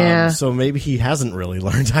 Yeah. So maybe he hasn't really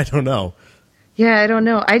learned. I don't know. Yeah, I don't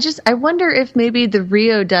know. I wonder if maybe the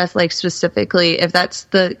Rio death, like specifically, if that's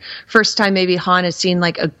the first time maybe Han has seen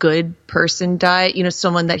like a good person die,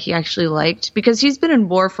 someone that he actually liked, because he's been in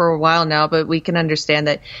war for a while now, but we can understand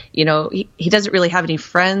that, he doesn't really have any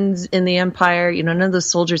friends in the Empire. None of the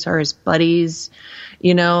soldiers are his buddies.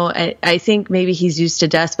 I think maybe he's used to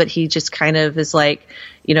death, but he just kind of is like,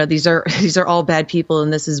 these are all bad people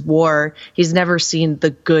and this is war. He's never seen the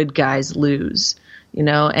good guys lose.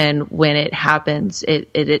 And when it happens,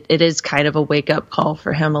 it is kind of a wake up call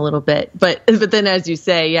for him a little bit. But then, as you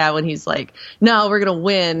say, yeah, when he's like, no, we're going to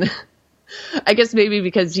win. I guess maybe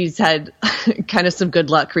because he's had kind of some good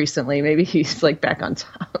luck recently. Maybe he's like back on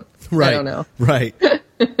top. Right. I don't know. Right.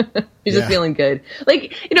 He's just feeling good.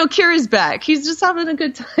 Like, Kira's back. He's just having a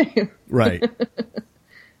good time. Right.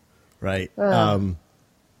 Right. Well,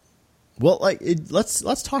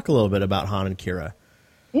 let's talk a little bit about Han and Kira.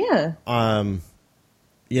 Yeah.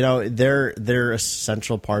 They're a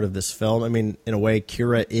central part of this film. I mean, in a way,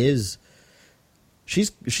 Kira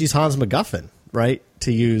she's Han's MacGuffin, right?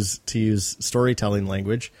 To use storytelling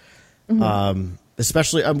language,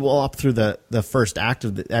 especially up through the first act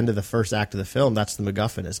of the end of the first act of the film. That's the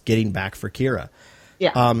MacGuffin, is getting back for Kira.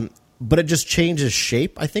 Yeah. But it just changes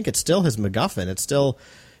shape. I think it's still his MacGuffin. It's still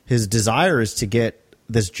his desire is to get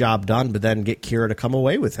this job done, but then get Kira to come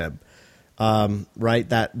away with him. Right?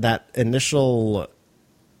 That initial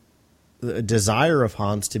desire of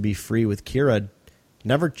Han's to be free with Kira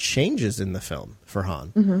never changes in the film for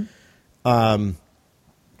Han. I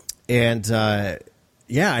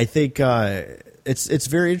think it's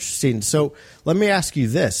very interesting. So let me ask you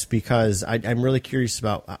this, because I'm really curious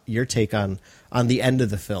about your take on the end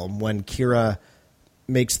of the film when Kira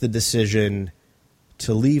makes the decision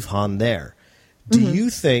to leave Han there. Do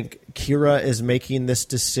you think Kira is making this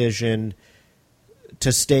decision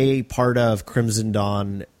to stay part of Crimson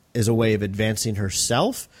Dawn as a way of advancing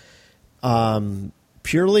herself?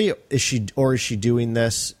 Purely, is she doing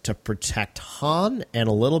this to protect Han and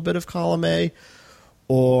a little bit of Column A,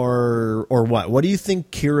 or what? What do you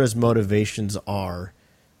think Kira's motivations are,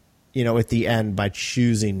 at the end by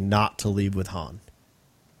choosing not to leave with Han?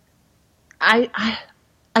 I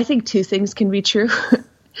think two things can be true.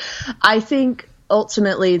 I think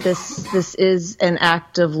ultimately this is an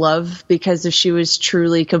act of love, because if she was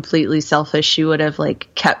truly completely selfish, she would have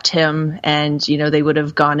kept him, and they would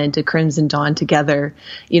have gone into Crimson Dawn together.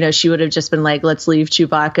 She would have just been like, let's leave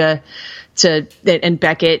Chewbacca and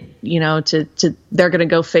Beckett, they're going to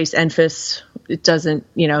go face Enfys. It doesn't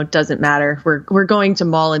matter. We're going to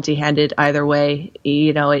Maul empty-handed either way.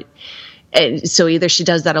 And so either she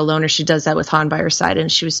does that alone or she does that with Han by her side. And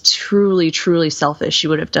she was truly, truly selfish. She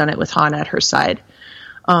would have done it with Han at her side.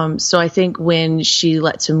 So I think when she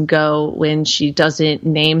lets him go, when she doesn't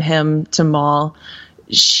name him to Maul,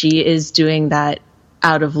 she is doing that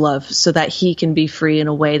out of love so that he can be free in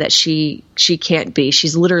a way that she can't be.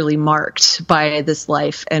 She's literally marked by this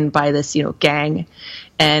life and by this, gang.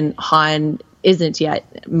 And Han isn't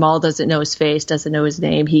yet. Maul doesn't know his face, doesn't know his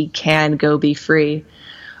name. He can go be free.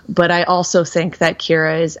 But I also think that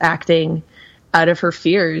Kira is acting out of her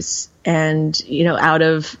fears and, out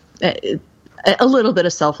of a little bit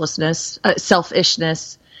of selfishness,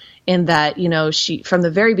 in that, she, from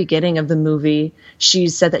the very beginning of the movie, she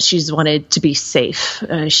said that she's wanted to be safe.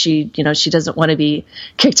 She doesn't want to be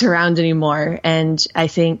kicked around anymore. And I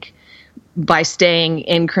think by staying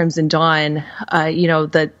in Crimson Dawn,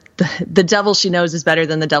 the devil she knows is better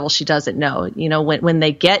than the devil she doesn't know. When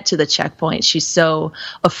they get to the checkpoint, she's so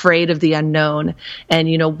afraid of the unknown.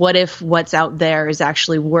 And, what if what's out there is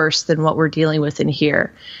actually worse than what we're dealing with in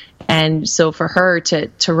here? And so for her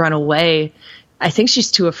to run away, I think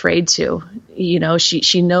she's too afraid to.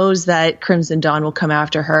 She knows that Crimson Dawn will come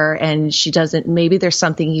after her, and she doesn't. Maybe there's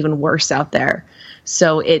something even worse out there.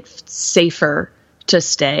 So it's safer to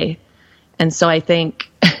stay. And so I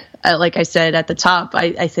think, like I said at the top,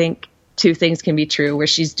 I think two things can be true, where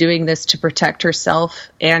she's doing this to protect herself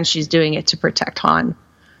and she's doing it to protect Han.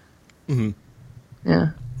 Mm-hmm.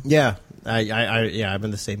 Yeah. Yeah. I'm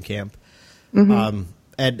in the same camp. Mm-hmm.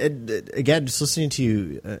 And again, just listening to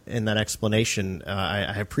you in that explanation,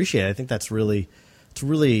 I appreciate it. I think it's a really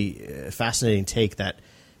fascinating take that,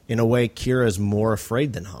 in a way, Kira is more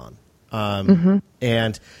afraid than Han.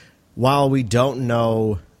 And while we don't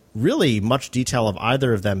know really much detail of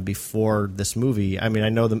either of them before this movie, I mean, I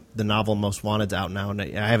know the novel Most Wanted's out now, and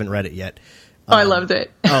I haven't read it yet. I loved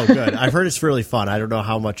it. Oh, good. I've heard it's really fun. I don't know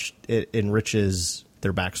how much it enriches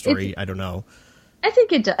their backstory. I don't know. I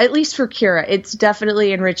think it does, at least for Kira. It's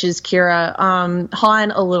definitely enriches Kira.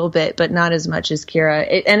 Han a little bit, but not as much as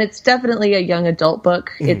Kira. And it's definitely a young adult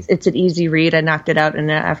book. It's an easy read. I knocked it out in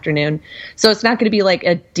an afternoon. So it's not going to be like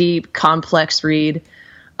a deep, complex read,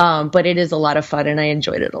 but it is a lot of fun, and I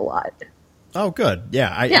enjoyed it a lot. Oh, good.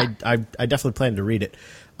 Yeah, I definitely plan to read it.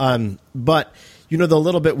 But, you know, the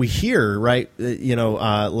little bit we hear, right,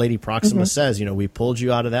 Lady Proxima says, we pulled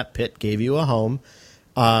you out of that pit, gave you a home.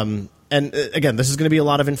 And again, this is going to be a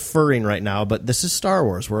lot of inferring right now, but this is Star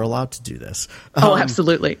Wars. We're allowed to do this. Oh,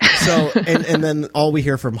 absolutely. So, and then all we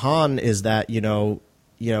hear from Han is that,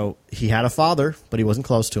 he had a father, but he wasn't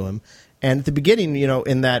close to him. And at the beginning,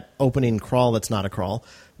 in that opening crawl that's not a crawl,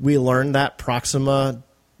 we learn that Proxima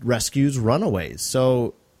rescues runaways.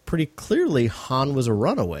 So pretty clearly, Han was a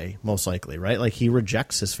runaway, most likely, right? Like, he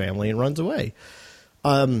rejects his family and runs away.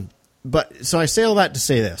 But so I say all that to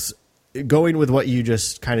say this. Going with what you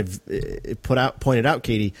just kind of pointed out,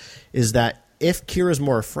 Katie, is that if Kira's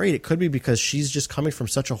more afraid, it could be because she's just coming from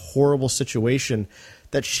such a horrible situation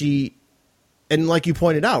that and like you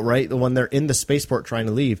pointed out, right, when they're in the spaceport trying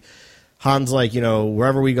to leave, Han's like,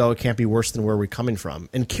 wherever we go, it can't be worse than where we're coming from.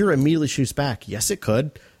 And Kira immediately shoots back, yes, it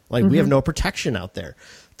could. Like, we have no protection out there.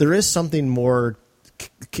 There is something more.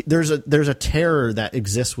 There's a terror that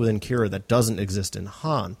exists within Kira that doesn't exist in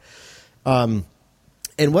Han.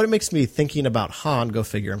 And what it makes me thinking about Han, go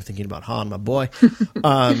figure, I'm thinking about Han, my boy. But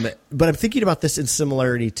I'm thinking about this in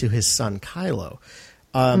similarity to his son, Kylo.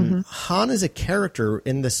 Han is a character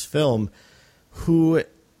in this film who,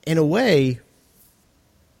 in a way,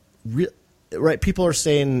 right, people are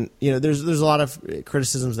saying, there's a lot of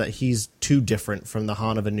criticisms that he's too different from the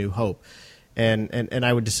Han of A New Hope. And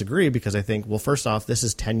I would disagree, because I think, well, first off, this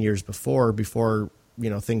is 10 years before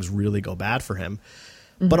things really go bad for him.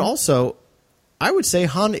 But also, I would say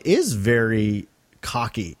Han is very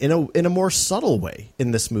cocky in a more subtle way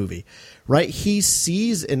in this movie, right? He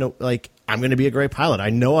sees I'm going to be a great pilot. I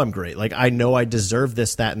know I'm great. Like, I know I deserve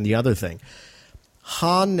this, that, and the other thing.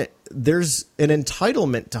 Han, there's an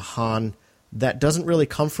entitlement to Han that doesn't really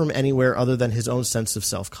come from anywhere other than his own sense of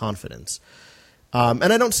self-confidence. And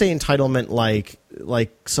I don't say entitlement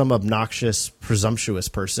like some obnoxious, presumptuous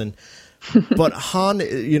person, but Han,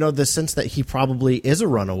 the sense that he probably is a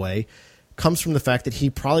runaway comes from the fact that he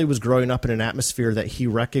probably was growing up in an atmosphere that he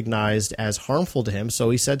recognized as harmful to him. So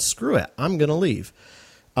he said, screw it, I'm going to leave.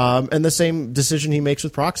 And the same decision he makes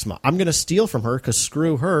with Proxima. I'm going to steal from her because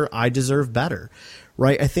screw her, I deserve better.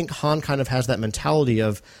 Right? I think Han kind of has that mentality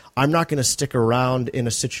of, I'm not going to stick around in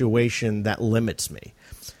a situation that limits me.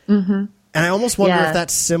 And I almost wonder if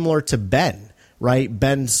that's similar to Ben, right?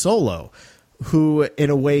 Ben Solo, who in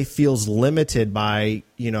a way feels limited by,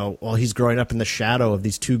 he's growing up in the shadow of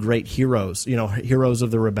these two great heroes, heroes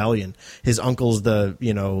of the rebellion. His uncle's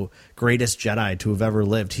the, greatest Jedi to have ever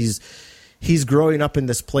lived. He's growing up in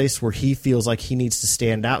this place where he feels like he needs to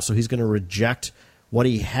stand out. So he's going to reject what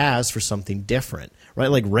he has for something different, right?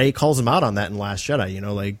 Like Rey calls him out on that in Last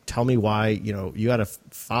Jedi, tell me why, you had a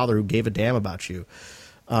father who gave a damn about you.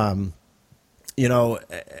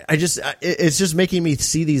 It's just making me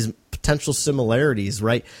see these potential similarities,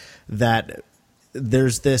 right? That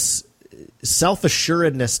there's this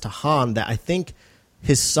self-assuredness to Han that I think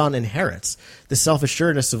his son inherits. The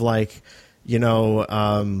self-assuredness of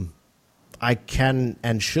I can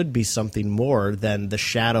and should be something more than the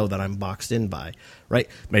shadow that I'm boxed in by, right?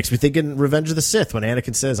 Makes me think in Revenge of the Sith when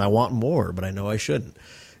Anakin says, I want more, but I know I shouldn't,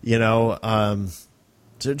 So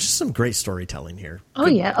just some great storytelling here. Oh,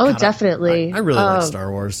 yeah. Oh, God, definitely. I really like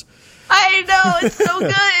Star Wars. I know. It's so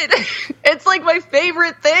good. It's like my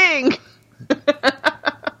favorite thing.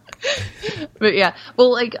 But yeah.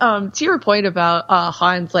 Well, to your point about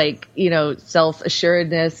Han's,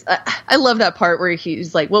 self-assuredness, I love that part where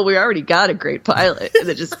he's like, well, we already got a great pilot. And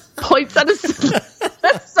it just points at us.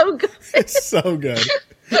 That's so good. It's so good.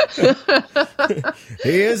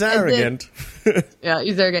 He is arrogant. Yeah,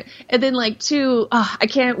 he's arrogant. And then I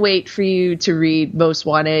can't wait for you to read Most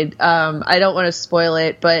Wanted. I don't want to spoil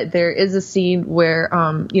it, but there is a scene where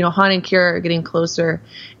Han and Kira are getting closer,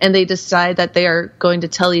 and they decide that they are going to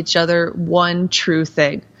tell each other one true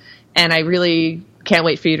thing. And I really can't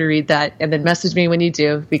wait for you to read that, and then message me when you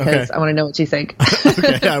do, because I want to know what you think.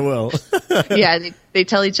 Okay, I will. Yeah, they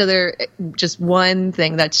tell each other just one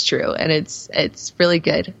thing that's true, and it's really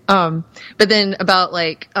good. But then about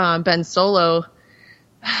Ben Solo,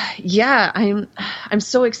 Yeah, I'm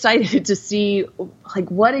so excited to see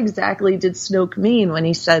like what exactly did Snoke mean when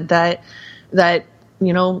he said that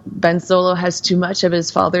Ben Solo has too much of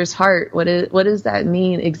his father's heart. What does that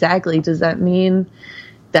mean exactly? Does that mean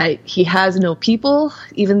that he has no people,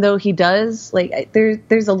 even though he does? Like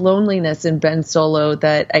there's a loneliness in Ben Solo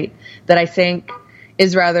that I think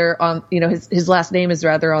is rather on, his last name is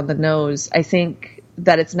rather on the nose. I think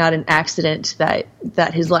that it's not an accident that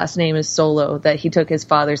his last name is Solo, that he took his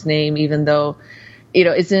father's name, even though,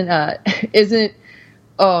 isn't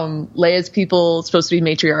Leia's people supposed to be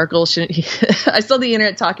matriarchal? Shouldn't he? I saw the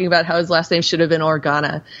internet talking about how his last name should have been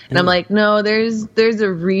Organa, and I'm like, no, there's a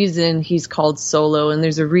reason he's called Solo, and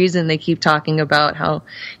there's a reason they keep talking about how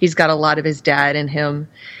he's got a lot of his dad in him,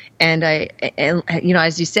 and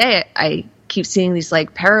as you say, I keep seeing these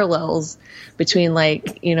like parallels between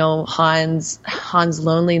Han's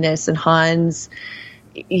loneliness and Han's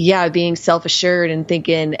being self-assured and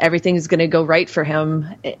thinking everything's going to go right for him.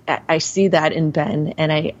 I see that in Ben,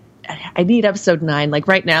 and I need episode 9 like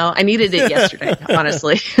right now. I needed it yesterday,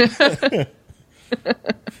 honestly.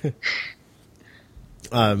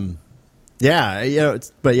 That's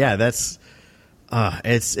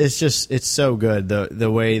it's so good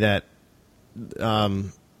the way that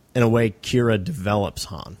in a way Kira develops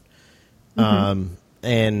Han.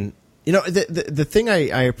 And the thing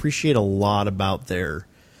I appreciate a lot about their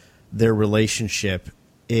relationship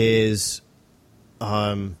is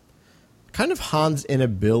kind of Han's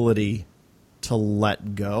inability to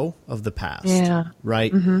let go of the past. Yeah.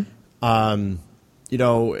 Right?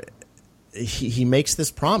 He makes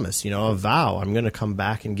this promise, a vow, I'm going to come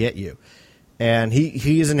back and get you. And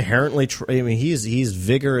he is inherently, he's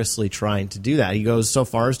vigorously trying to do that. He goes so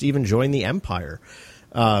far as to even join the Empire.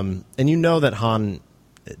 And that Han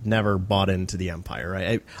never bought into the Empire,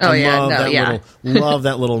 right? Love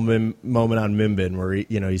that little moment on Minbin where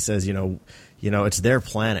he says, it's their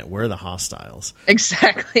planet, we're the hostiles.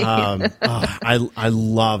 Exactly. I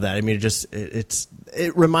love that. I mean, it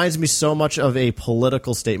reminds me so much of a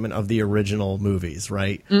political statement of the original movies,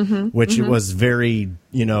 right? Which was very,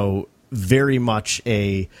 very much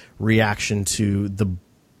a reaction to the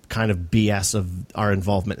kind of BS of our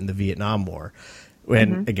involvement in the Vietnam War.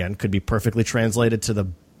 And again, could be perfectly translated to the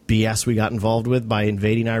BS we got involved with by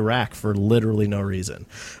invading Iraq for literally no reason.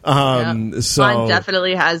 So Han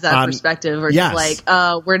definitely has that perspective where it's like,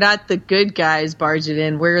 we're not the good guys barging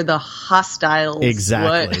in, we're the hostiles.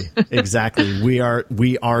 Exactly. Exactly. We are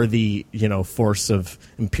the, force of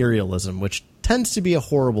imperialism, which tends to be a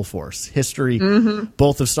horrible force. History,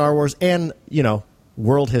 both of Star Wars and,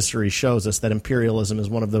 world history shows us that imperialism is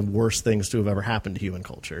one of the worst things to have ever happened to human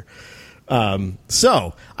culture.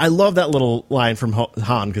 So I love that little line from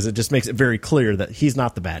Han because it just makes it very clear that he's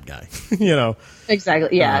not the bad guy.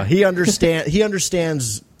 Exactly. Yeah. He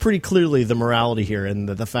understands pretty clearly the morality here and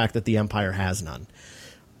the fact that the Empire has none.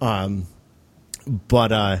 But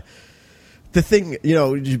the thing,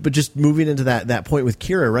 but just moving into that point with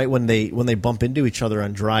Kira, right, when they bump into each other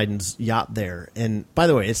on Dryden's yacht there. And by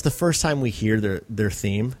the way, it's the first time we hear their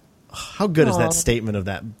theme. How good is that statement of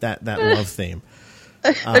that love theme?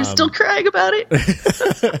 I'm still crying about it.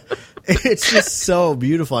 It's just so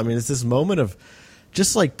beautiful. I mean, it's this moment of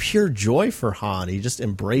just like pure joy for Han. He just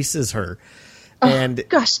embraces her. And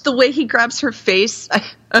gosh, the way he grabs her face.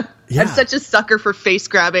 I'm such a sucker for face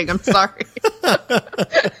grabbing. I'm sorry.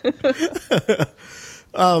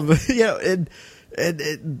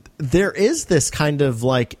 There is this kind of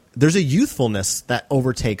like, there's a youthfulness that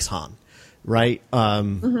overtakes Han. Right,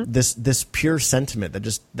 this pure sentiment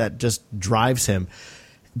that just drives him,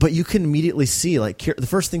 but you can immediately see like the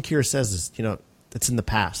first thing Kira says is it's in the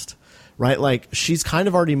past, right? Like she's kind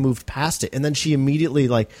of already moved past it, and then she immediately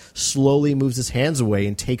like slowly moves his hands away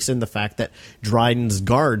and takes in the fact that Dryden's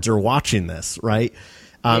guards are watching this, right?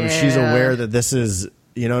 She's aware that this is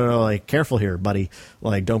like careful here, buddy,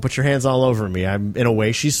 like don't put your hands all over me. I'm in a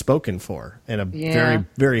way she's spoken for in a very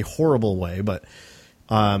very horrible way, but.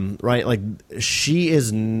 Right, like she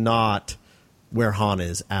is not where Han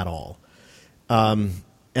is at all, and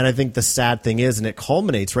I think the sad thing is, and it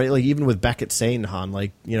culminates right, like even with Beckett saying to Han,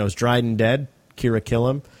 like is Dryden dead? Kira kill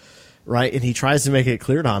him, right? And he tries to make it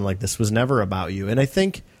clear to Han, like this was never about you. And I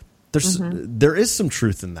think there is some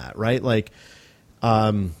truth in that, right? Like,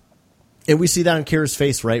 and we see that on Kira's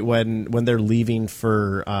face, right, when they're leaving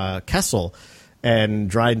for Kessel, and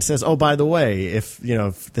Dryden says, "Oh, by the way, if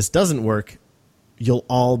this doesn't work." You'll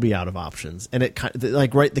all be out of options. And it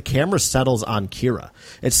the camera settles on Kira.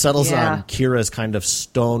 It settles on Kira's kind of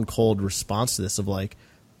stone cold response to this of like,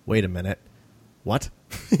 wait a minute, what?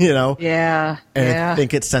 Yeah. And I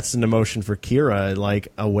think it sets into motion for Kira like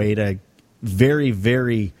a way to very,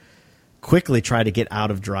 very quickly try to get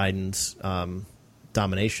out of Dryden's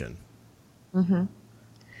domination. Mm-hmm.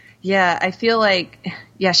 Yeah, I feel like,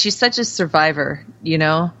 she's such a survivor, you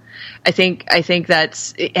know? I think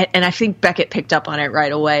that's, and I think Beckett picked up on it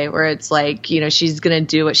right away, where it's like, you know, she's going to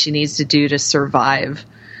do what she needs to do to survive.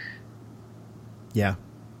 Yeah.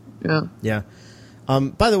 Yeah. Yeah.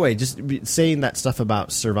 By the way, just saying that stuff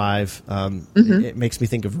about survive, it makes me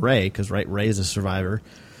think of Ray, because Ray is a survivor.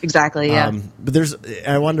 Exactly, yeah. But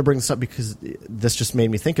I wanted to bring this up because this just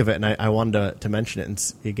made me think of it, and I wanted to mention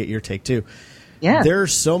it and get your take too. Yeah. There are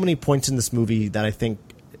so many points in this movie that I think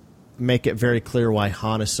make it very clear why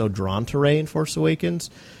Han is so drawn to Rey in Force Awakens.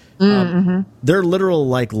 They're literal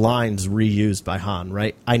like lines reused by Han,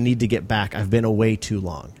 right? I need to get back. I've been away too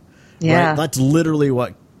long. Yeah. Right? That's literally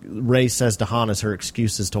what Rey says to Han as her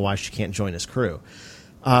excuse as to why she can't join his crew.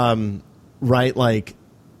 Right? Like,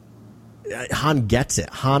 Han gets it.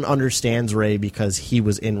 Han understands Rey because he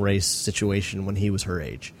was in Rey's situation when he was her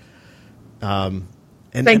age.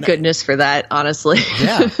 Thank goodness for that, honestly.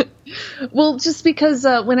 Yeah. Well, just because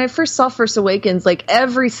when I first saw Force Awakens, like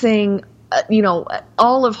everything, you know,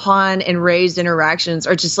 all of Han and Rey's interactions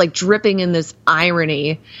are just like dripping in this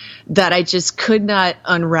irony that I just could not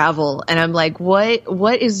unravel. And I'm like,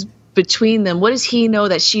 what is between them? What does he know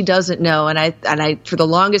that she doesn't know? And I for the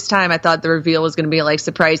longest time, I thought the reveal was going to be like,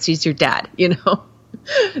 surprise, he's your dad, you know,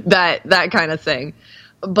 that kind of thing.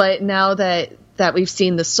 But now that we've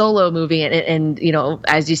seen the Solo movie and, you know,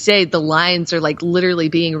 as you say, the lines are like literally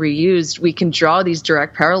being reused, we can draw these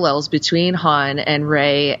direct parallels between Han and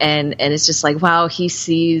Rey. And it's just like, wow, he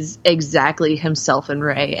sees exactly himself in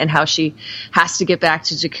Rey and how she has to get back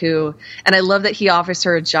to Jakku. And I love that he offers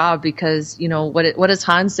her a job because, you know, what does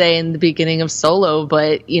Han say in the beginning of Solo?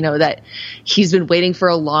 But, you know, that he's been waiting for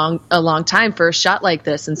a long time for a shot like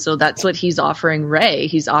this. And so that's what he's offering Rey.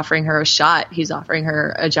 He's offering her a shot. He's offering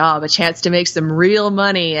her a job, a chance to make some real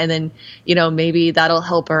money, and then, you know, maybe that'll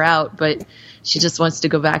help her out. But she just wants to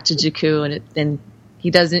go back to Jakku, and he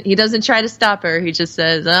doesn't try to stop her. He just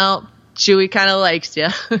says, "Oh, Chewie kind of likes you."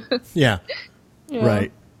 Yeah,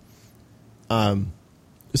 right.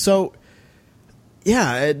 So,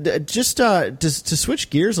 yeah, just to switch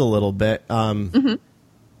gears a little bit, you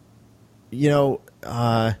know,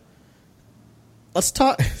 let's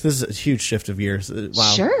talk. This is a huge shift of gears.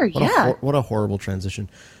 Wow, sure, what a horrible transition.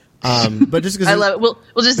 But just because I love it,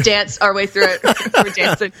 we'll just dance our way through it. We're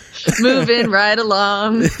dancing, moving right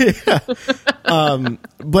along. Yeah.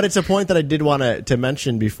 But it's a point that I did want to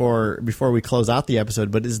mention before we close out the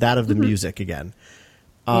episode. But is that of the music again?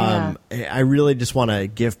 I really just want to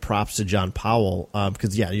give props to John Powell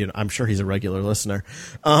because you know, I'm sure he's a regular listener.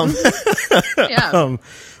 Yeah. I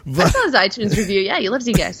saw his iTunes review. Yeah, he loves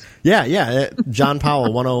you guys. Yeah. John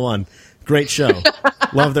Powell 101. Great show.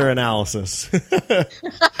 Love their analysis.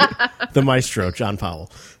 The maestro, John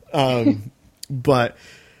Powell. But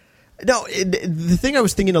no, the thing I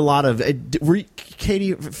was thinking a lot of,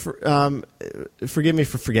 Katie, forgive me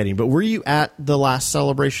for forgetting, but were you at the last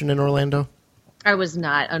celebration in Orlando? I was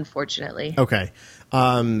not, unfortunately. Okay.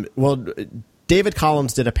 Well, David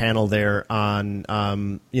Collins did a panel there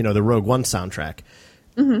on, you know, the Rogue One soundtrack.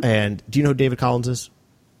 And do you know who David Collins is?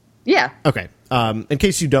 Yeah. Okay. In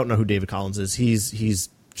case you don't know who David Collins is, he's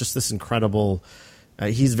just this incredible.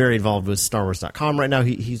 He's very involved with StarWars.com right now.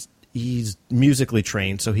 He's musically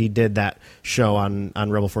trained, so he did that show on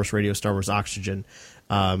Rebel Force Radio, Star Wars Oxygen,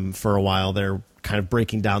 for a while. They're kind of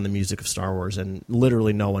breaking down the music of Star Wars, and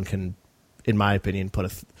literally no one can, in my opinion,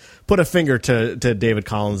 put a finger to David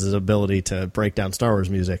Collins' ability to break down Star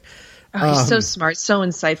Wars music. Oh, he's so smart, so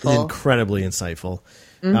insightful, incredibly insightful.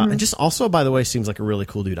 And just also, by the way, seems like a really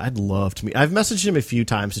cool dude. I'd love to meet. I've messaged him a few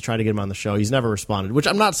times to try to get him on the show. He's never responded, which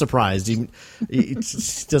I'm not surprised. He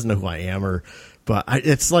doesn't know who I am, but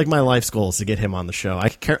it's like my life's goal is to get him on the show.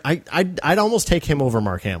 I'd almost take him over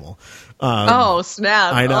Mark Hamill. Oh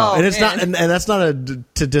snap! I know, oh, and it's man. not, and that's not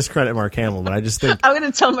to discredit Mark Hamill, but I just think I'm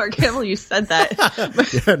going to tell Mark Hamill you said that.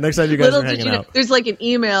 Yeah, next time you guys are hanging out, there's like an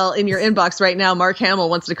email in your inbox right now. Mark Hamill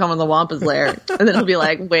wants to come on the Wampa's Lair, and then he'll be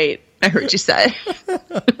like, "Wait, I heard you say."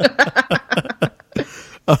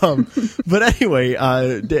 But anyway,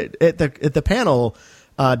 at the panel,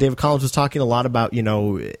 David Collins was talking a lot about, you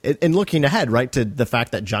know, and looking ahead, right, to the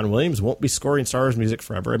fact that John Williams won't be scoring Star Wars music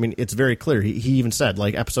forever. I mean, it's very clear. He even said,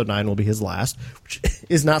 like, Episode 9 will be his last, which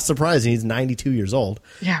is not surprising. He's 92 years old.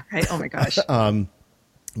 Yeah, right. Oh, my gosh.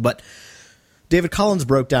 But David Collins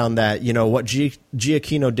broke down that, you know, what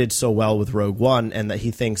Giacchino did so well with Rogue One and that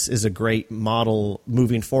he thinks is a great model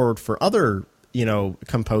moving forward for other, you know,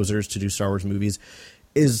 composers to do Star Wars movies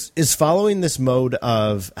is following this mode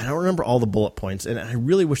of, I don't remember all the bullet points, and I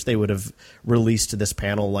really wish they would have released this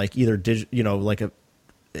panel like either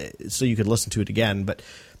so you could listen to it again, but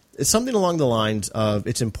it's something along the lines of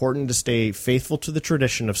it's important to stay faithful to the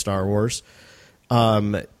tradition of Star Wars,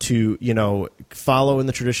 to follow in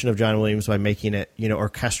the tradition of John Williams by making it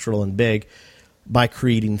orchestral and big, by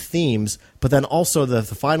creating themes, but then also the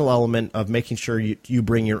final element of making sure you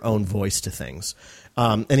bring your own voice to things.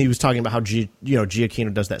 And he was talking about how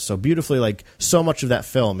Giacchino does that so beautifully. Like so much of that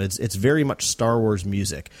film, it's very much Star Wars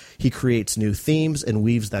music. He creates new themes and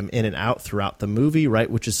weaves them in and out throughout the movie, right?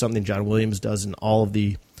 Which is something John Williams does in all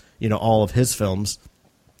of his films,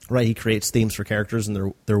 right? He creates themes for characters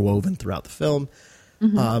and they're woven throughout the film.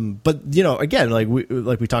 Mm-hmm. But again, like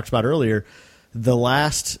we talked about earlier, the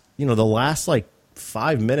last like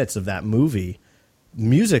 5 minutes of that movie,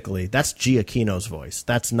 musically, that's Giacchino's voice.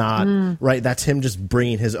 That's not right. That's him just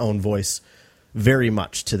bringing his own voice very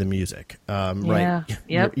much to the music. Right.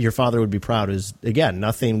 Yep. Your father would be proud is, again,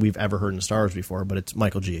 nothing we've ever heard in Star Wars before, but it's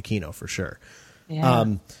Michael Giacchino for sure. Yeah.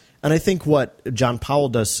 And I think what John Powell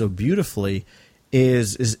does so beautifully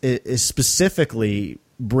is specifically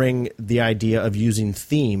bring the idea of using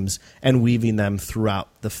themes and weaving them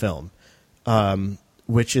throughout the film,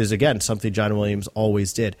 which is, again, something John Williams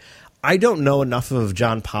always did. I don't know enough of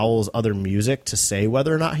John Powell's other music to say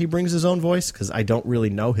whether or not he brings his own voice, because I don't really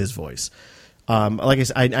know his voice. Like I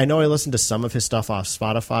said, I know I listened to some of his stuff off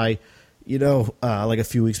Spotify, like a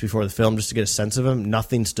few weeks before the film, just to get a sense of him.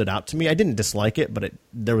 Nothing stood out to me. I didn't dislike it, but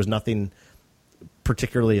there was nothing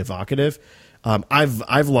particularly evocative.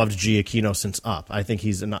 I've loved Giacchino since Up. I think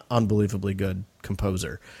he's an unbelievably good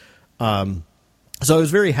composer. So I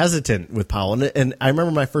was very hesitant with Powell, and I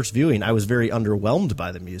remember my first viewing, I was very underwhelmed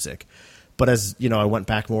by the music. But as I went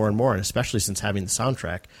back more and more, and especially since having the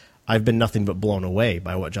soundtrack, I've been nothing but blown away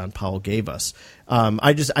by what John Powell gave us.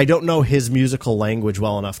 I don't know his musical language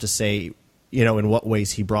well enough to say, in what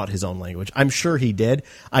ways he brought his own language. I'm sure he did.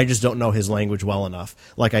 I just don't know his language well enough,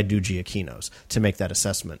 like I do Giacchino's, to make that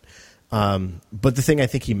assessment. But the thing I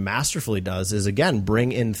think he masterfully does is, again,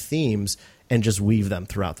 bring in themes and just weave them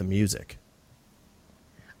throughout the music.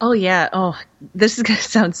 Oh, yeah. Oh, this is going to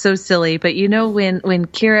sound so silly, but when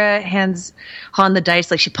Kira hands Han the dice,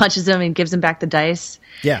 like she punches him and gives him back the dice.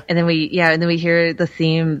 Yeah. And then we hear the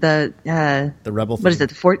theme, the Rebel theme. What is it?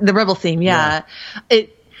 The Rebel theme. Yeah.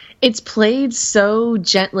 It's played so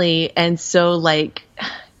gently and so like,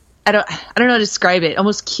 I don't know how to describe it.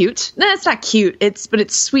 Almost cute. No, it's not cute. But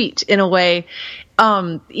it's sweet in a way.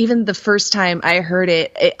 Even the first time I heard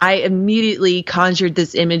it, I immediately conjured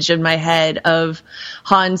this image in my head of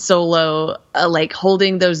Han Solo, like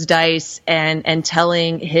holding those dice and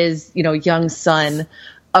telling his, young son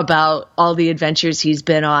about all the adventures he's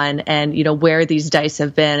been on and, where these dice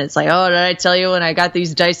have been. It's like, oh, did I tell you when I got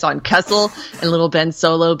these dice on Kessel? And little Ben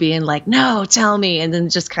Solo being like, no, tell me. And then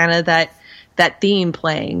just kind of that theme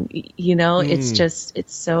playing,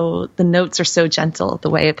 it's so, the notes are so gentle,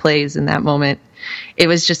 the way it plays in that moment. It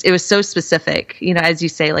was so specific, as you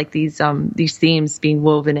say, like these themes being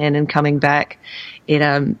woven in and coming back.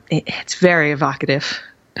 It's very evocative.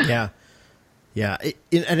 Yeah. Yeah.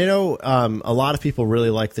 And I know, a lot of people really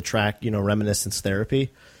like the track, Reminiscence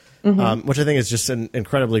Therapy, which I think is just an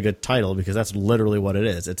incredibly good title, because that's literally what it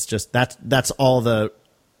is. It's just, that's all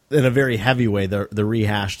in a very heavy way, the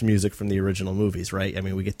rehashed music from the original movies, right? I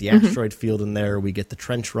mean, we get the asteroid field in there, we get the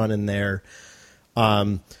trench run in there.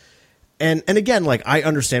 And again, like, I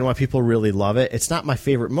understand why people really love it. It's not my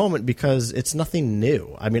favorite moment because it's nothing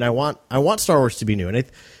new. I mean, I want Star Wars to be new, and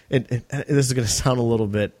this is going to sound a little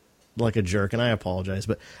bit like a jerk, and I apologize,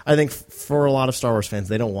 but I think for a lot of Star Wars fans,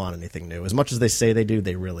 they don't want anything new. As much as they say they do,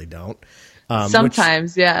 they really don't.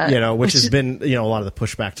 Sometimes, which has been, a lot of the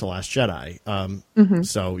pushback to Last Jedi.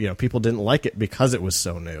 So, people didn't like it because it was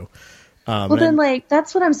so new. Then, like,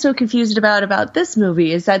 that's what I'm so confused about this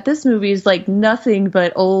movie, is that this movie is like nothing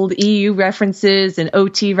but old EU references and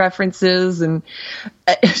OT references, and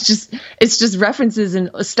it's just references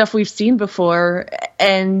and stuff we've seen before.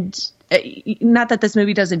 And not that this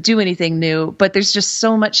movie doesn't do anything new, but there's just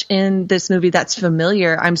so much in this movie that's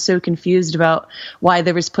familiar. I'm so confused about why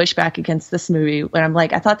there was pushback against this movie when I'm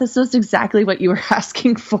like, I thought this was exactly what you were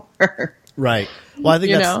asking for. Right. Well, I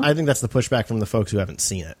think that's the pushback from the folks who haven't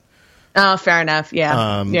seen it. Oh, fair enough.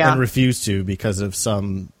 Yeah. And refuse to because of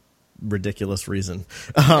some ridiculous reason.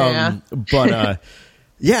 But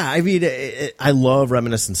I mean, I love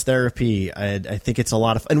Reminiscence Therapy. I think it's a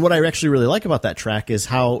lot of, and what I actually really like about that track is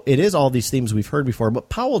how it is all these themes we've heard before, but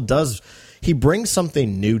Powell he brings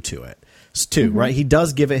something new to it too, right? He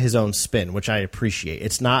does give it his own spin, which I appreciate.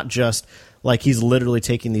 It's not just like he's literally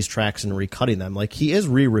taking these tracks and recutting them. Like he is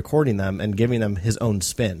re-recording them and giving them his own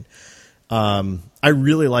spin. I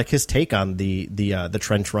really like his take on the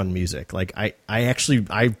Trench Run music. Like I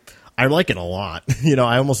like it a lot. You know,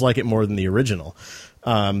 I almost like it more than the original.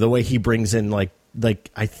 The way he brings in like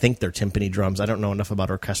I think they're timpani drums. I don't know enough about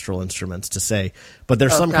orchestral instruments to say, but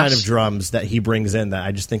there's kind of drums that he brings in that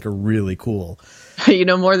I just think are really cool. You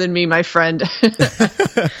know more than me, my friend.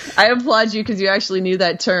 I applaud you because you actually knew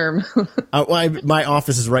that term. My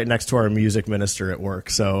office is right next to our music minister at work,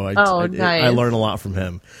 so nice. I learn a lot from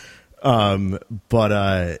him. I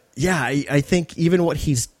think even what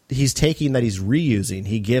he's taking that he's reusing,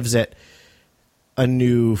 he gives it a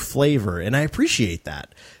new flavor, and I appreciate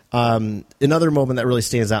that. Another moment that really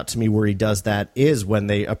stands out to me where he does that is when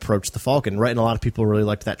they approach the Falcon, right? And a lot of people really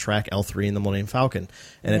liked that track L3 in the Millennium Falcon,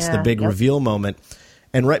 and it's the big reveal moment.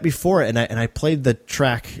 And right before it, and I played the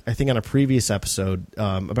track, I think on a previous episode,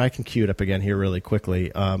 but I can cue it up again here really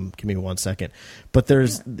quickly. Give me 1 second. But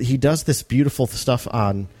he does this beautiful stuff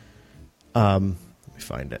on, let me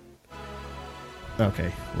find it.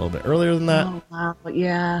 Okay, a little bit earlier than that. Oh, wow.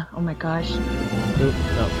 Yeah. Oh, my gosh. Oop,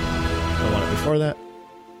 no. I want it before that.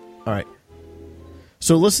 All right.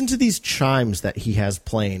 So listen to these chimes that he has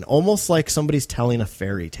playing, almost like somebody's telling a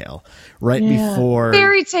fairy tale right before.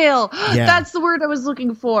 Fairy tale. Yeah. That's the word I was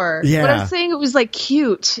looking for. Yeah. But I was saying it was like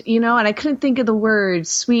cute, you know, and I couldn't think of the word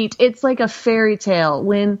sweet. It's like a fairy tale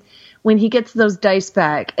when he gets those dice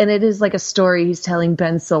back, and it is like a story he's telling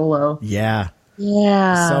Ben Solo. Yeah.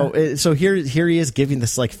 Yeah. So here he is giving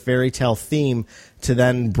this like fairy tale theme to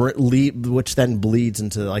then which then bleeds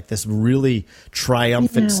into like this really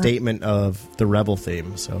triumphant statement of the Rebel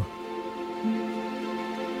theme. So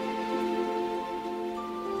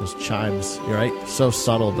those chimes, you're right, so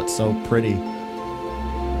subtle but so pretty. And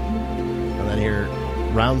then here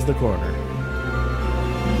rounds the corner.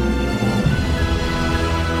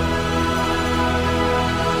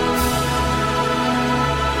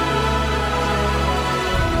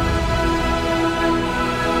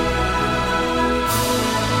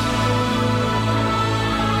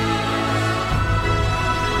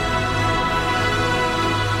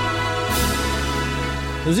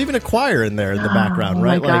 There's even a choir in there in the background,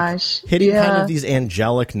 right? Oh my gosh. Hitting kind of these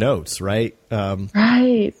angelic notes, right?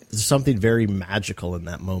 Right. There's something very magical in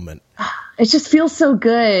that moment. It just feels so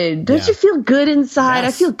good. Don't you feel good inside?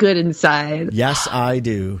 Yes. I feel good inside. Yes, I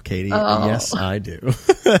do, Katie. Oh. Yes, I do.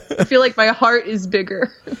 I feel like my heart is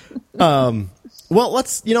bigger. Well,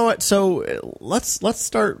 you know what? So let's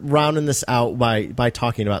start rounding this out by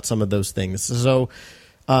talking about some of those things. So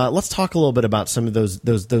let's talk a little bit about some of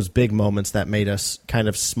those big moments that made us kind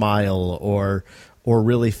of smile or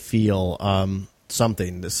really feel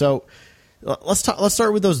something. So let's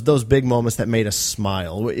start with those big moments that made us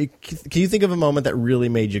smile. Can you think of a moment that really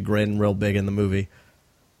made you grin real big in the movie?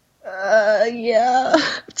 Yeah.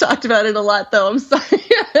 I've talked about it a lot, though. I'm sorry.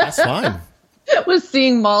 That's fine. Was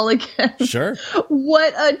seeing Maul again. Sure.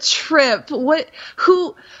 What a trip.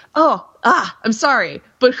 I'm sorry,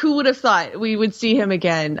 but who would have thought we would see him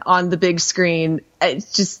again on the big screen?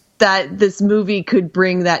 It's just that this movie could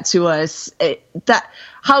bring that to us.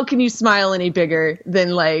 How can you smile any bigger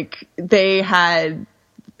than like they had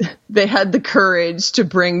the courage to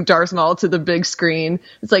bring Darth Maul to the big screen?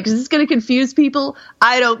 It's like, is this going to confuse people?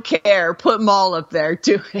 I don't care. Put Maul up there.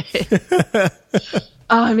 Do it.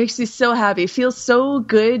 Oh, it makes me so happy. It feels so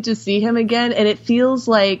good to see him again, and it feels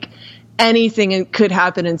like anything could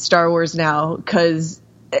happen in Star Wars now, because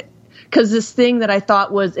this thing that I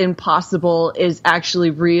thought was impossible is actually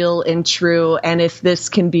real and true, and if this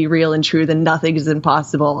can be real and true, then nothing is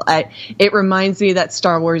impossible. It reminds me that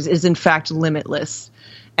Star Wars is in fact limitless,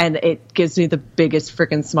 and it gives me the biggest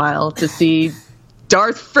frickin' smile to see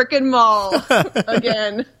Darth frickin' Maul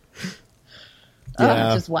again.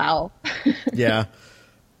 Yeah. Just wow. Yeah.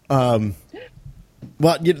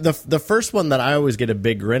 Well, the first one that I always get a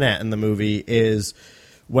big grin at in the movie is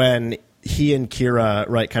when he and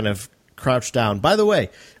Kira, kind of crouch down. By the way,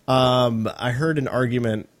 I heard an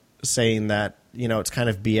argument saying that, it's kind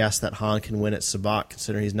of BS that Han can win at Sabacc,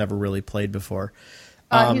 considering he's never really played before.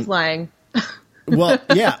 He's lying. Well,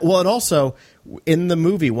 yeah. Well, and also in the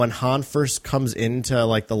movie, when Han first comes into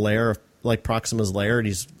the lair, Proxima's lair, and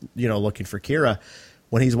he's, looking for Kira,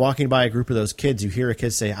 when he's walking by a group of those kids, you hear a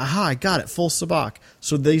kid say, "Aha, I got it, full Sabacc."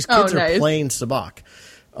 So these kids are playing Sabacc.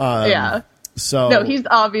 Yeah. So no, he's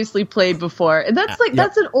obviously played before. And that's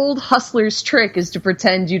that's an old hustler's trick, is to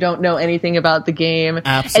pretend you don't know anything about the game.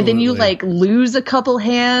 Absolutely. And then you lose a couple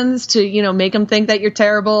hands to, make them think that you're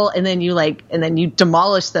terrible, and then you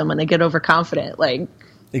demolish them when they get overconfident.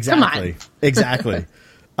 Exactly. Come on. Exactly.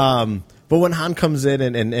 But when Han comes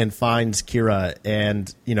in and finds Kira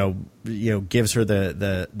and gives her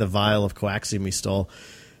the vial of coaxium he stole,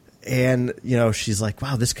 and she's like,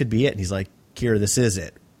 wow, this could be it. And he's like, Kira, this is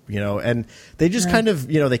it. And they just kind of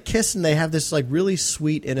they kiss and they have this like really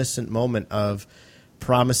sweet innocent moment of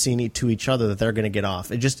promising to each other that they're going to get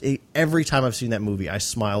off. Every time I've seen that movie, I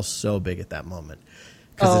smile so big at that moment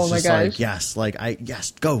because it's just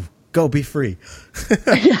yes, go be free.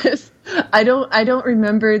 Yes. I don't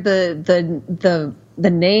remember the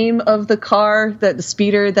name of the car, the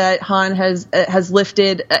speeder that Han has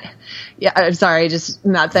lifted. Yeah, I'm sorry, just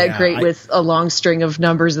not that great with a long string of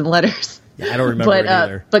numbers and letters. Yeah, I don't remember it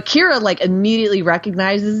either. But Kira like immediately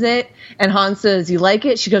recognizes it, and Han says, "You like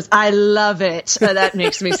it?" She goes, "I love it." That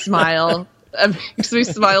makes me smile. It makes me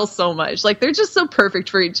smile so much. Like they're just so perfect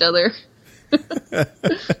for each other.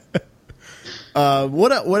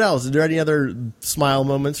 What else? Is there any other smile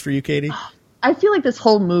moments for you, Katie? I feel like this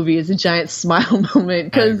whole movie is a giant smile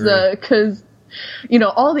moment because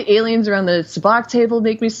all the aliens around the sabacc table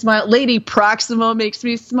make me smile. Lady Proxima makes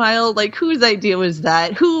me smile. Like, whose idea was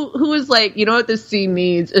that? Who was like, what this scene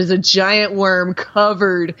needs is a giant worm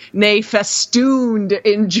covered, nay, festooned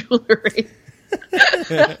in jewelry.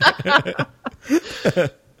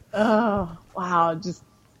 Oh, wow. Just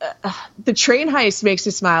the train heist makes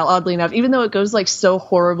me smile, oddly enough, even though it goes like so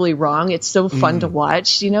horribly wrong. It's so fun to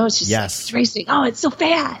watch. It's just like, it's racing. Oh, it's so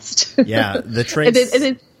fast. Yeah, the train. and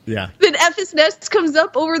then Then Effie's Nest comes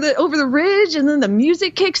up over the ridge, and then the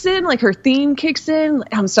music kicks in, like her theme kicks in.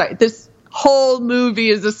 I'm sorry, this whole movie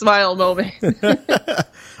is a smile moment.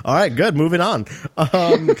 All right, good. Moving on,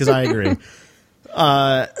 because I agree.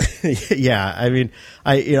 Yeah, I mean,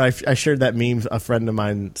 I shared that meme a friend of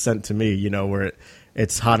mine sent to me. Where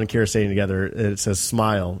it's Han and Kira staying together. It says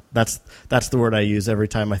smile. That's the word I use every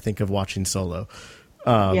time I think of watching Solo.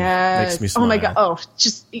 Makes me smile. Oh my god! Oh,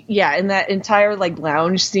 just in that entire like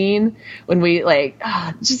lounge scene when we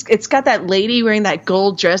it's got that lady wearing that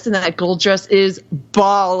gold dress, and that gold dress is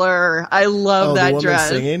baller. I love that the woman dress.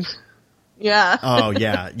 Singing? Yeah. Oh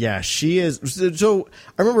yeah. She is. So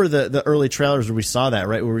I remember the early trailers where we saw that,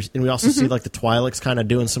 right? And we also see like the Twi'leks kind of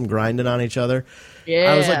doing some grinding on each other.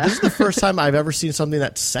 Yeah. I was like, this is the first time I've ever seen something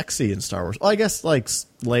that's sexy in Star Wars. Well, I guess like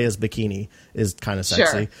Leia's bikini is kind of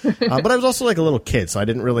sexy, sure. But I was also like a little kid, so I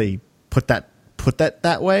didn't really put that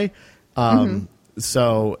way.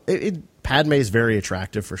 So Padme is very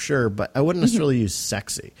attractive for sure, but I wouldn't necessarily use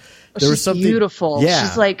sexy. She's beautiful. Yeah.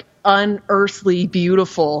 She's like unearthly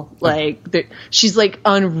beautiful. Like she's like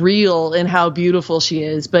unreal in how beautiful she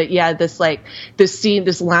is. But yeah, this scene,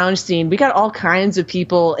 this lounge scene, we got all kinds of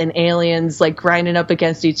people and aliens like grinding up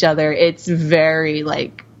against each other. It's very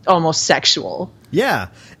like almost sexual. Yeah.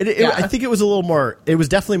 I think it was a little more, it was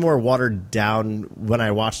definitely more watered down when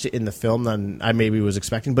I watched it in the film than I maybe was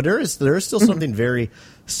expecting, but there is still something very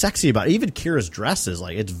sexy about it. Even Kira's dress is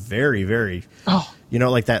like, it's very, very,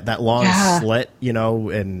 like that long slit,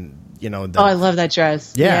 and I love that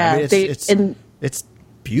dress. Yeah. I mean, it's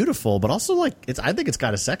beautiful, but also like I think it's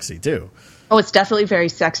kind of sexy too. Oh, it's definitely very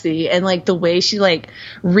sexy. And like the way she like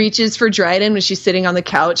reaches for Dryden when she's sitting on the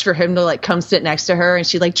couch for him to like come sit next to her, and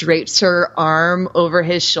she like drapes her arm over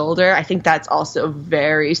his shoulder. I think that's also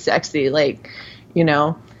very sexy. Like,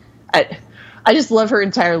 I just love her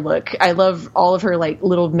entire look. I love all of her like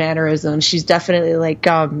little mannerisms. She's definitely like,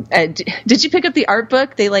 did you pick up the art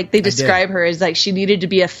book? They describe her as like, she needed to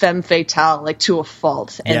be a femme fatale, like to a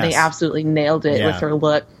fault. And they absolutely nailed it with her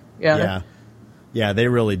look. Yeah. Yeah, they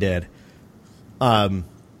really did. A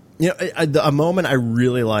moment I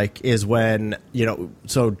really like is when,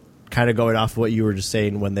 so kind of going off what you were just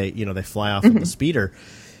saying, when they fly off in the speeder.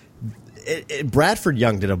 Bradford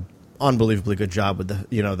Young did an unbelievably good job with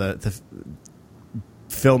the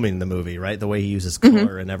filming the movie, right? The way he uses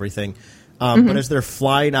color and everything. But as they're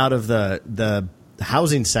flying out of the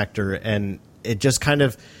housing sector, and it just kind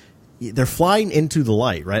of, they're flying into the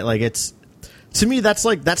light, right? Like to me, that's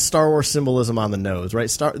Star Wars symbolism on the nose, right?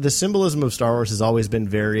 The symbolism of Star Wars has always been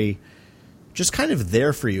very, just kind of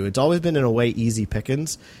there for you. It's always been in a way easy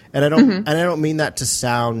pickings, and I don't mean that to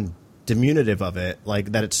sound diminutive of it,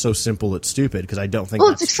 like that it's so simple it's stupid, because I don't think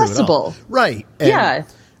that's it's true at all. accessible, right? And,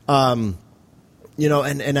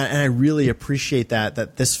 and I really appreciate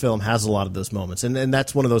that this film has a lot of those moments, and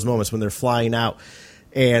that's one of those moments when they're flying out.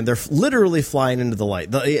 And they're literally flying into the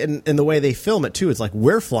light. And the way they film it, too, it's like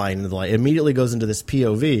we're flying into the light. It immediately goes into this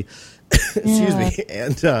POV. Excuse me.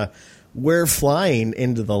 And we're flying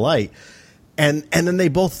into the light. And then they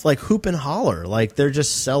both, like, hoop and holler. Like, they're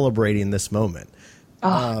just celebrating this moment.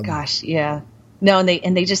 Oh, gosh, yeah. No, and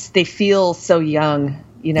they feel so young,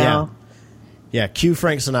 Yeah, cue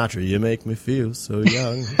Frank Sinatra. You make me feel so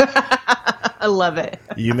young. I love it.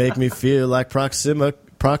 You make me feel like Proxima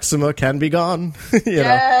can be gone. you know?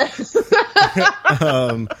 Yes.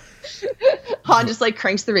 Han just like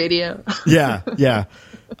cranks the radio. Yeah.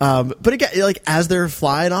 But again, like as they're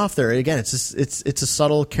flying off there, again, it's a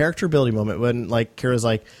subtle character building moment when like Kira's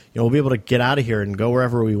like, we'll be able to get out of here and go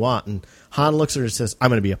wherever we want, and Han looks at her and says, "I'm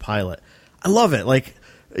going to be a pilot." I love it. Like,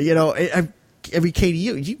 I mean, Katie,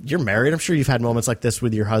 you're married. I'm sure you've had moments like this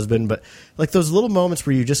with your husband, but like those little moments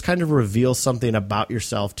where you just kind of reveal something about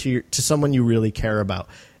yourself to someone you really care about.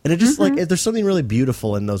 And it just like, there's something really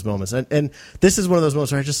beautiful in those moments. And this is one of those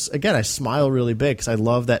moments where I smile really big because I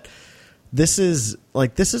love that this is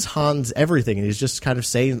Han's everything. And he's just kind of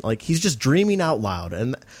saying, like, he's just dreaming out loud.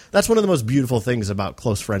 And that's one of the most beautiful things about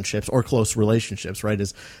close friendships or close relationships, right?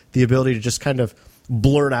 Is the ability to just kind of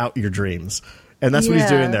blurt out your dreams. And that's what he's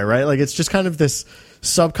doing there, right? Like, it's just kind of this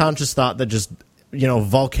subconscious thought that just,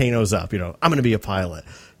 volcanoes up, I'm going to be a pilot.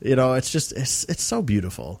 It's so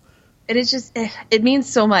beautiful. And it's just, it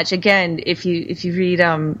means so much. Again, if you read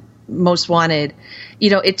Most Wanted,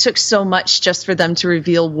 it took so much just for them to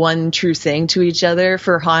reveal one true thing to each other,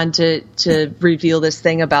 for Han to reveal this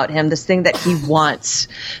thing about him, this thing that he wants,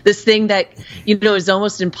 this thing that, is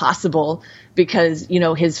almost impossible because,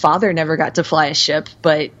 his father never got to fly a ship,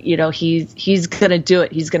 but, he's going to do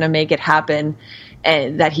it. He's going to make it happen,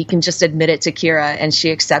 and that he can just admit it to Kira and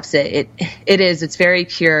she accepts it. It's very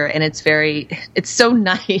pure and it's so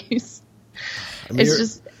nice. I mean,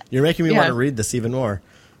 you're making me want to read this even more.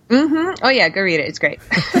 Mm-hmm. Oh yeah, go read it. It's great.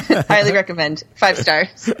 Highly recommend. 5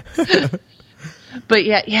 stars. But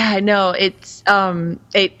no, it's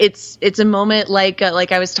a moment like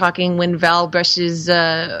I was talking when Val brushes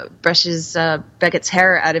Beckett's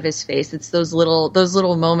hair out of his face. It's those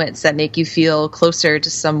little moments that make you feel closer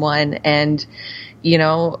to someone, and it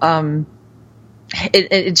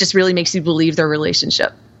just really makes you believe their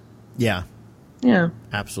relationship. Yeah. Yeah.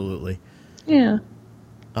 Absolutely. Yeah.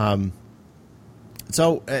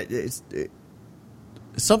 So it's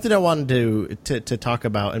something I wanted to talk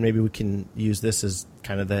about, and maybe we can use this as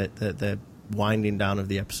kind of the winding down of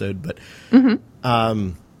the episode. But towards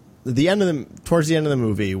the end of the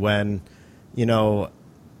movie, when Kira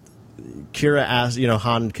asks,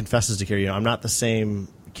 Han confesses to Kira, I'm not the same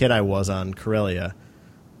kid I was on Corellia.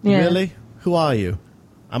 Yeah. Really? Who are you?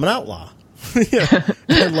 I'm an outlaw.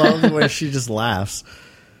 I love the way she just laughs.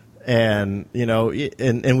 And,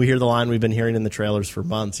 and we hear the line we've been hearing in the trailers for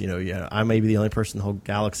months, I may be the only person in the whole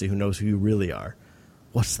galaxy who knows who you really are.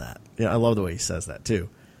 What's that? I love the way he says that, too.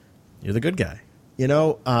 You're the good guy,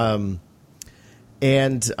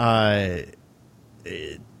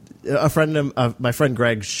 a friend of my friend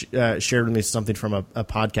Greg shared with me something from a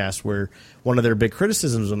podcast where one of their big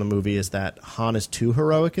criticisms of the movie is that Han is too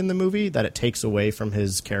heroic in the movie, that it takes away from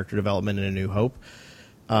his character development in A New Hope.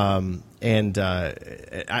 I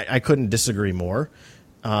couldn't disagree more.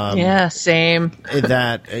 Yeah, same.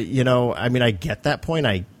 That, I get that point,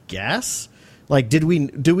 I guess. Like,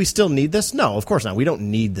 do we still need this? No, of course not. We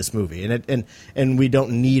don't need this movie, and we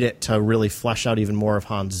don't need it to really flesh out even more of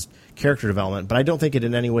Han's character development. But I don't think it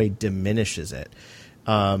in any way diminishes it.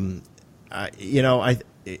 In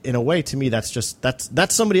a way, to me,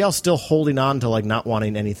 that's somebody else still holding on to like not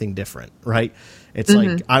wanting anything different, right? It's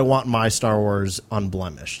like, I want my Star Wars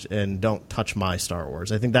unblemished, and don't touch my Star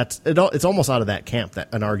Wars. I think it's almost out of that camp,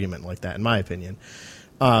 an argument like that, in my opinion.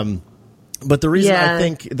 But the reason I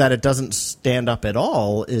think that it doesn't stand up at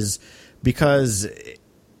all is because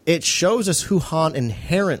it shows us who Han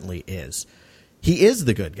inherently is. He is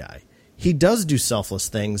the good guy. He does do selfless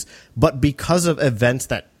things, but because of events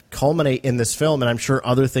that culminate in this film, and I'm sure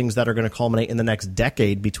other things that are going to culminate in the next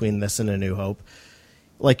decade between this and A New Hope,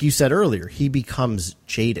 like you said earlier, he becomes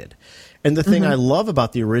jaded. And the thing I love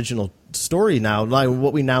about the original story now, like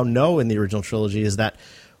what we now know in the original trilogy, is that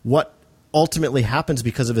what ultimately happens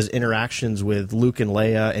because of his interactions with Luke and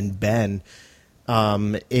Leia and Ben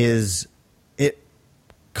is it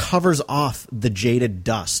covers off the jaded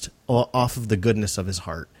dust off of the goodness of his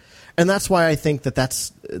heart. And that's why I think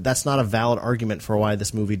that's not a valid argument for why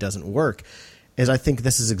this movie doesn't work. Is I think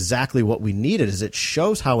this is exactly what we needed. Is it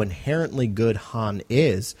shows how inherently good Han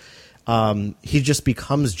is. He just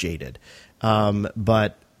becomes jaded.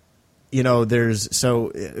 But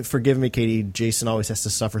forgive me, Katie. Jason always has to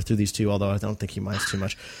suffer through these two, although I don't think he minds too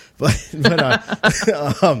much. But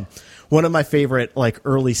one of my favorite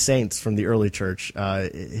early saints from the early church,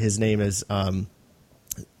 his name is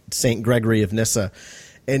Saint Gregory of Nyssa.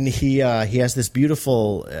 And he has this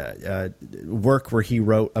beautiful work where he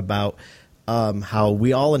wrote about how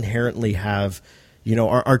we all inherently have,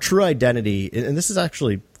 our true identity. And this is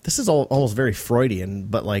almost very Freudian,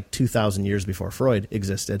 but 2,000 years before Freud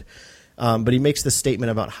existed. But he makes this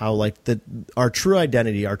statement about how like our true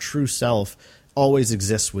identity, our true self, always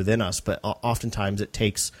exists within us, but oftentimes it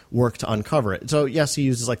takes work to uncover it. So yes, he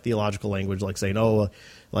uses like theological language, like saying, "Oh,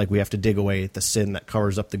 like we have to dig away at the sin that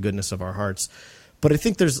covers up the goodness of our hearts." But I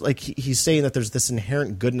think there's like he's saying that there's this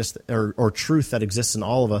inherent goodness or truth that exists in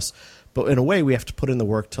all of us, but in a way we have to put in the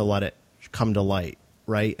work to let it come to light,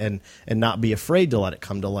 right? And not be afraid to let it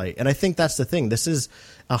come to light. And I think that's the thing. This is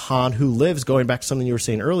a Han who lives, going back to something you were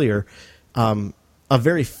saying earlier, a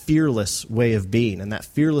very fearless way of being, and that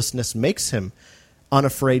fearlessness makes him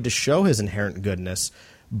unafraid to show his inherent goodness,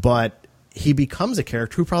 but he becomes a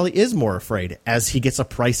character who probably is more afraid as he gets a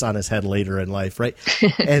price on his head later in life, right?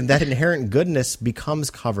 And that inherent goodness becomes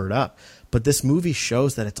covered up. But this movie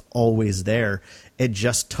shows that it's always there. It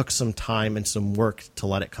just took some time and some work to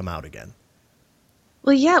let it come out again.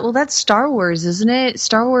 Well, yeah, well, that's Star Wars, isn't it?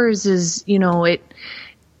 Star Wars is,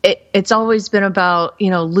 it's always been about,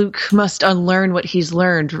 Luke must unlearn what he's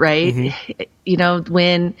learned, right?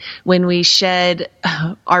 Mm-hmm. When we shed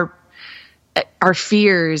our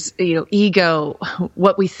fears, ego,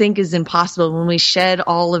 what we think is impossible, when we shed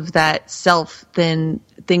all of that self, then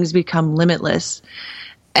things become limitless.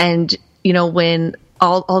 And, when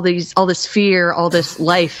all this fear, all this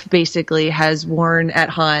life basically has worn at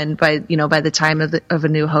Han by the time of A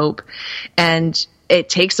New Hope. And it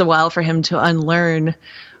takes a while for him to unlearn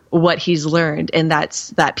what he's learned, and that's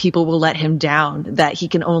that people will let him down, that he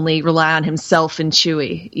can only rely on himself and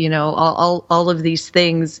Chewie. All of these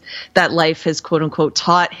things that life has quote unquote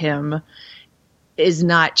taught him is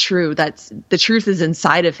not true. The truth is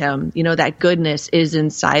inside of him. That goodness is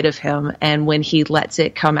inside of him, and when he lets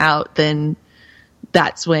it come out, then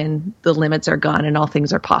that's when the limits are gone and all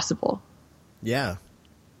things are possible. Yeah,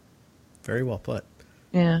 very well put.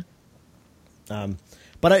 Yeah.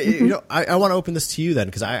 But I want to open this to you then,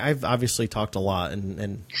 because I've obviously talked a lot,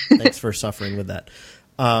 and thanks for suffering with that.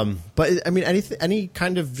 But I mean, any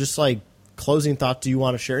kind of just like closing thought do you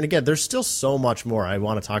want to share? And again, there's still so much more I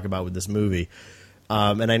want to talk about with this movie,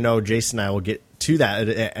 and I know Jason and I will get to that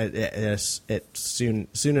at soon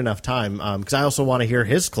enough time, because I also want to hear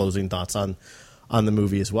his closing thoughts on the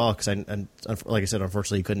movie as well, because like I said,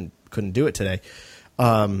 unfortunately couldn't do it today.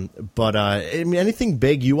 But I mean, anything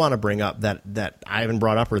big you want to bring up that I haven't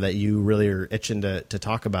brought up, or that you really are itching to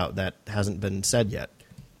talk about that hasn't been said yet?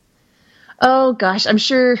 Oh gosh, I'm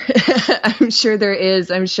sure there is.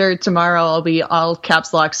 I'm sure tomorrow I'll be all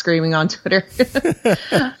caps lock screaming on Twitter.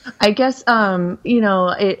 I guess,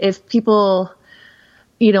 if people,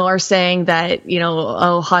 are saying that,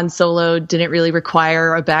 Han Solo didn't really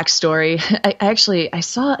require a backstory. I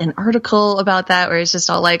saw an article about that where it's just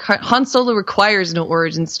all like, Han Solo requires no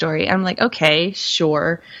origin story. I'm like, okay,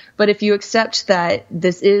 sure. But if you accept that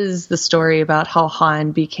this is the story about how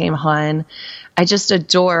Han became Han, I just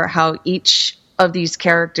adore how each of these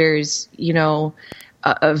characters,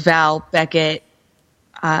 Val, Beckett,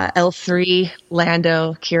 L3,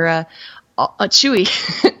 Lando, Kira, Chewie,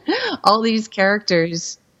 all these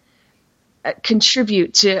characters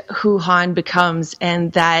contribute to who Han becomes,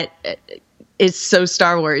 and that is so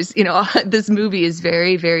Star Wars. This movie is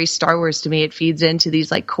very, very Star Wars to me. It feeds into these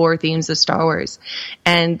like core themes of Star Wars,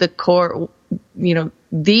 and the core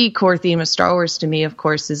theme of Star Wars to me, of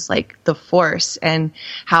course, is like the Force and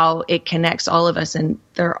how it connects all of us. And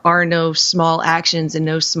there are no small actions and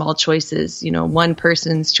no small choices. One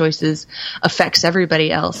person's choices affects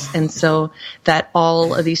everybody else. And so that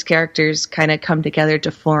all of these characters kind of come together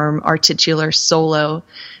to form our titular Solo.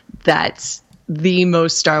 That's the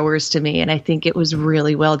most Star Wars to me. And I think it was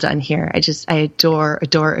really well done here. I adore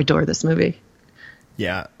this movie.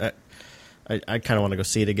 Yeah. I kind of want to go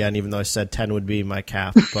see it again, even though I said 10 would be my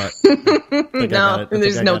cap, but no,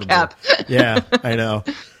 there's no cap. Yeah, I know.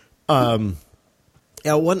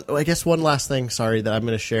 Yeah, I guess one last thing, sorry, that I'm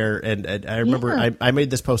going to share, and I remember I made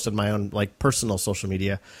this post on my own like personal social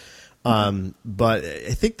media, but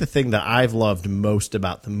I think the thing that I've loved most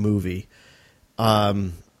about the movie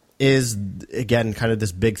is, again, kind of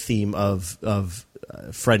this big theme of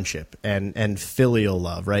friendship and filial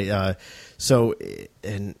love, right? So,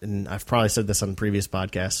 and I've probably said this on previous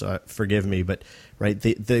podcasts, so forgive me, but right,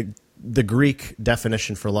 the Greek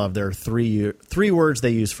definition for love, there are three words they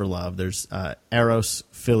use for love. There's eros,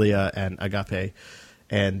 philia, and agape.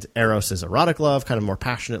 And eros is erotic love, kind of more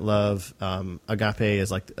passionate love. Agape is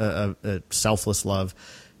like a selfless love.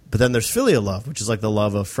 But then there's filial love, which is like the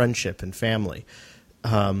love of friendship and family.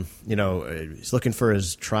 He's looking for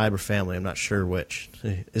his tribe or family. I'm not sure which.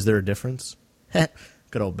 Is there a difference?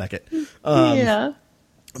 Good old Beckett. Yeah.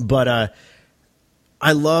 But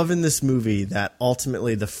I love in this movie that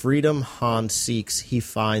ultimately the freedom Han seeks, he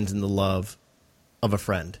finds in the love of a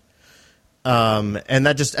friend. And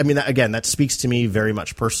that just, I mean, again, that speaks to me very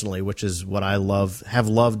much personally, which is what I have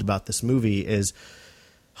loved about this movie is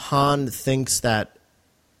Han thinks that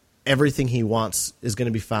everything he wants is going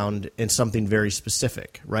to be found in something very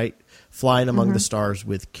specific, right? Flying among the stars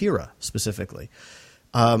with Kira specifically.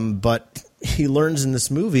 But he learns in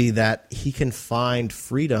this movie that he can find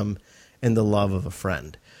freedom in the love of a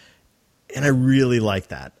friend. And I really like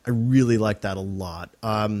that. I really like that a lot.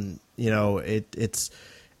 It's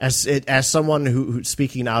as someone who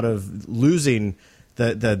speaking out of losing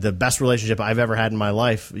the best relationship I've ever had in my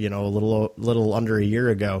life, a little under a year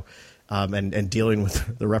ago, and dealing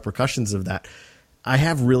with the repercussions of that, I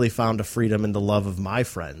have really found a freedom in the love of my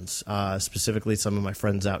friends, specifically some of my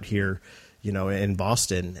friends out here, in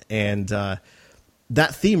Boston. And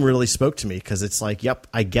that theme really spoke to me because it's like, yep,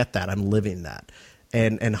 I get that. I'm living that.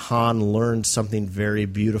 And Han learned something very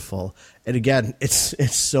beautiful. And again,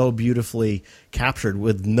 it's so beautifully captured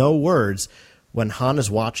with no words when Han is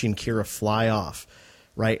watching Kira fly off,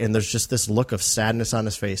 right? And there's just this look of sadness on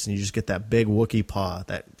his face, and you just get that big Wookiee paw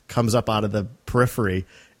that comes up out of the periphery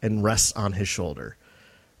and rests on his shoulder,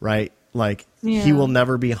 right? Like, he will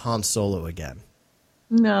never be Han Solo again.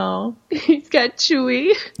 No, he's got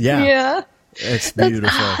Chewie. Yeah. It's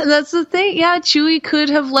beautiful. That's the thing. Yeah, Chewie could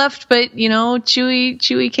have left, but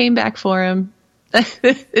Chewie came back for him.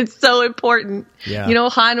 It's so important. Yeah.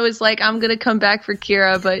 Han was like, "I'm gonna come back for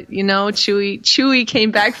Kira," but Chewie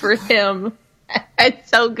came back for him. It's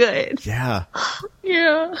so good. Yeah.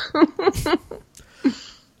 Yeah.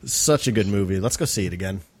 Such a good movie. Let's go see it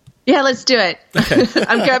again. Yeah, let's do it. Okay.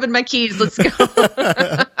 I'm grabbing my keys. Let's go.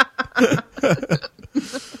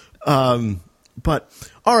 But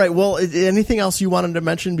all right. Well, anything else you wanted to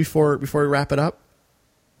mention before we wrap it up?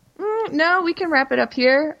 No, we can wrap it up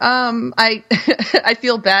here. I I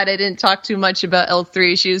feel bad I didn't talk too much about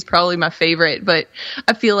L3. She was probably my favorite, but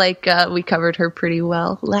I feel like we covered her pretty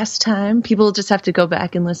well last time. People just have to go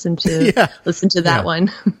back and listen to that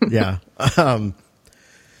one. Yeah.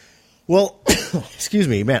 Well, excuse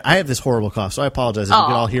me, man. I have this horrible cough, so I apologize if you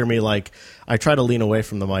can all hear me. Like, I try to lean away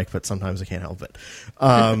from the mic, but sometimes I can't help it.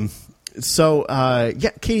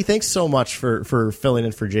 Katie, thanks so much for filling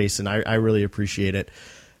in for Jason. I really appreciate it.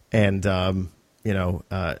 And, I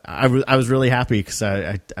was really happy because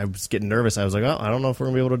I was getting nervous. I was like, I don't know if we're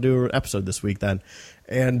going to be able to do an episode this week then.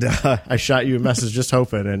 And I shot you a message just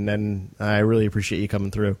hoping, and I really appreciate you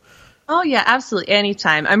coming through. Oh, yeah, absolutely.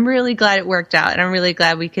 Anytime. I'm really glad it worked out, and I'm really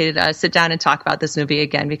glad we could sit down and talk about this movie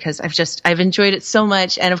again because I've enjoyed it so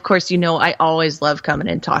much. And, of course, I always love coming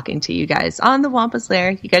and talking to you guys on the Wampa's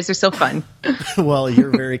Lair. You guys are so fun. Well, you're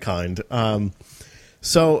very kind.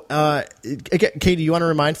 So, again, Katie, you want to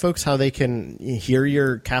remind folks how they can hear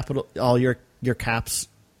your caps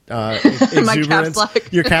exuberance,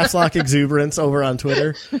 your caps lock exuberance over on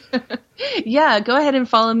Twitter? Yeah, go ahead and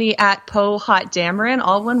follow me at PoHotDamarin,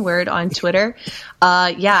 all one word, on Twitter.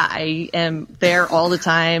 I am there all the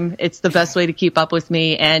time. It's the best way to keep up with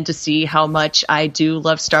me and to see how much I do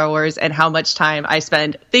love Star Wars and how much time I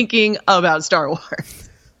spend thinking about Star Wars.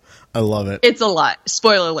 I love it. It's a lot.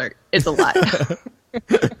 Spoiler alert. It's a lot.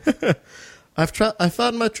 I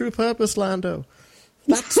found my true purpose, Lando.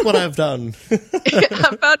 That's what I've done.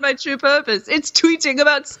 I found my true purpose. It's tweeting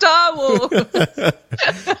about Star Wars.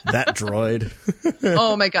 That droid.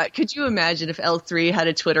 Oh my God. Could you imagine if L3 had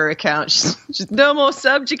a Twitter account? Just no more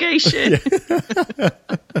subjugation.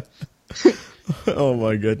 Oh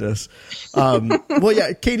my goodness.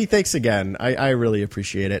 Katie, thanks again. I really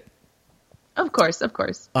appreciate it. Of course. That's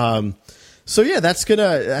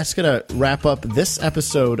gonna wrap up this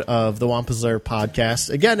episode of the Wampa's Lair podcast.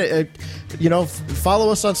 Again,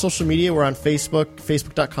 follow us on social media. We're on Facebook,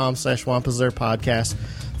 facebook.com/Wampa's Lair podcast.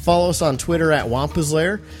 Follow us on Twitter at Wampa's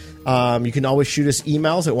Lair. You can always shoot us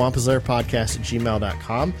emails at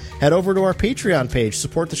wampaslairpodcast@gmail.com. Head over to our Patreon page.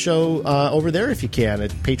 Support the show over there if you can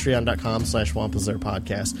at patreon.com/Wampa's Lair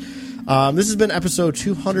podcast. This has been episode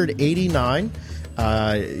 289.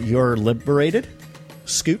 You're liberated.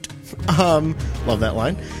 Scoot. Love that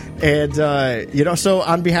line. And, so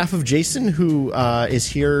on behalf of Jason, who is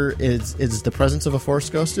here, is the presence of a Force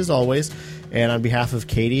ghost as always. And on behalf of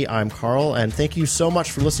Katie, I'm Carl. And thank you so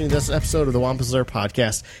much for listening to this episode of the Wampa's Lair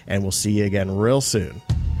podcast. And we'll see you again real soon.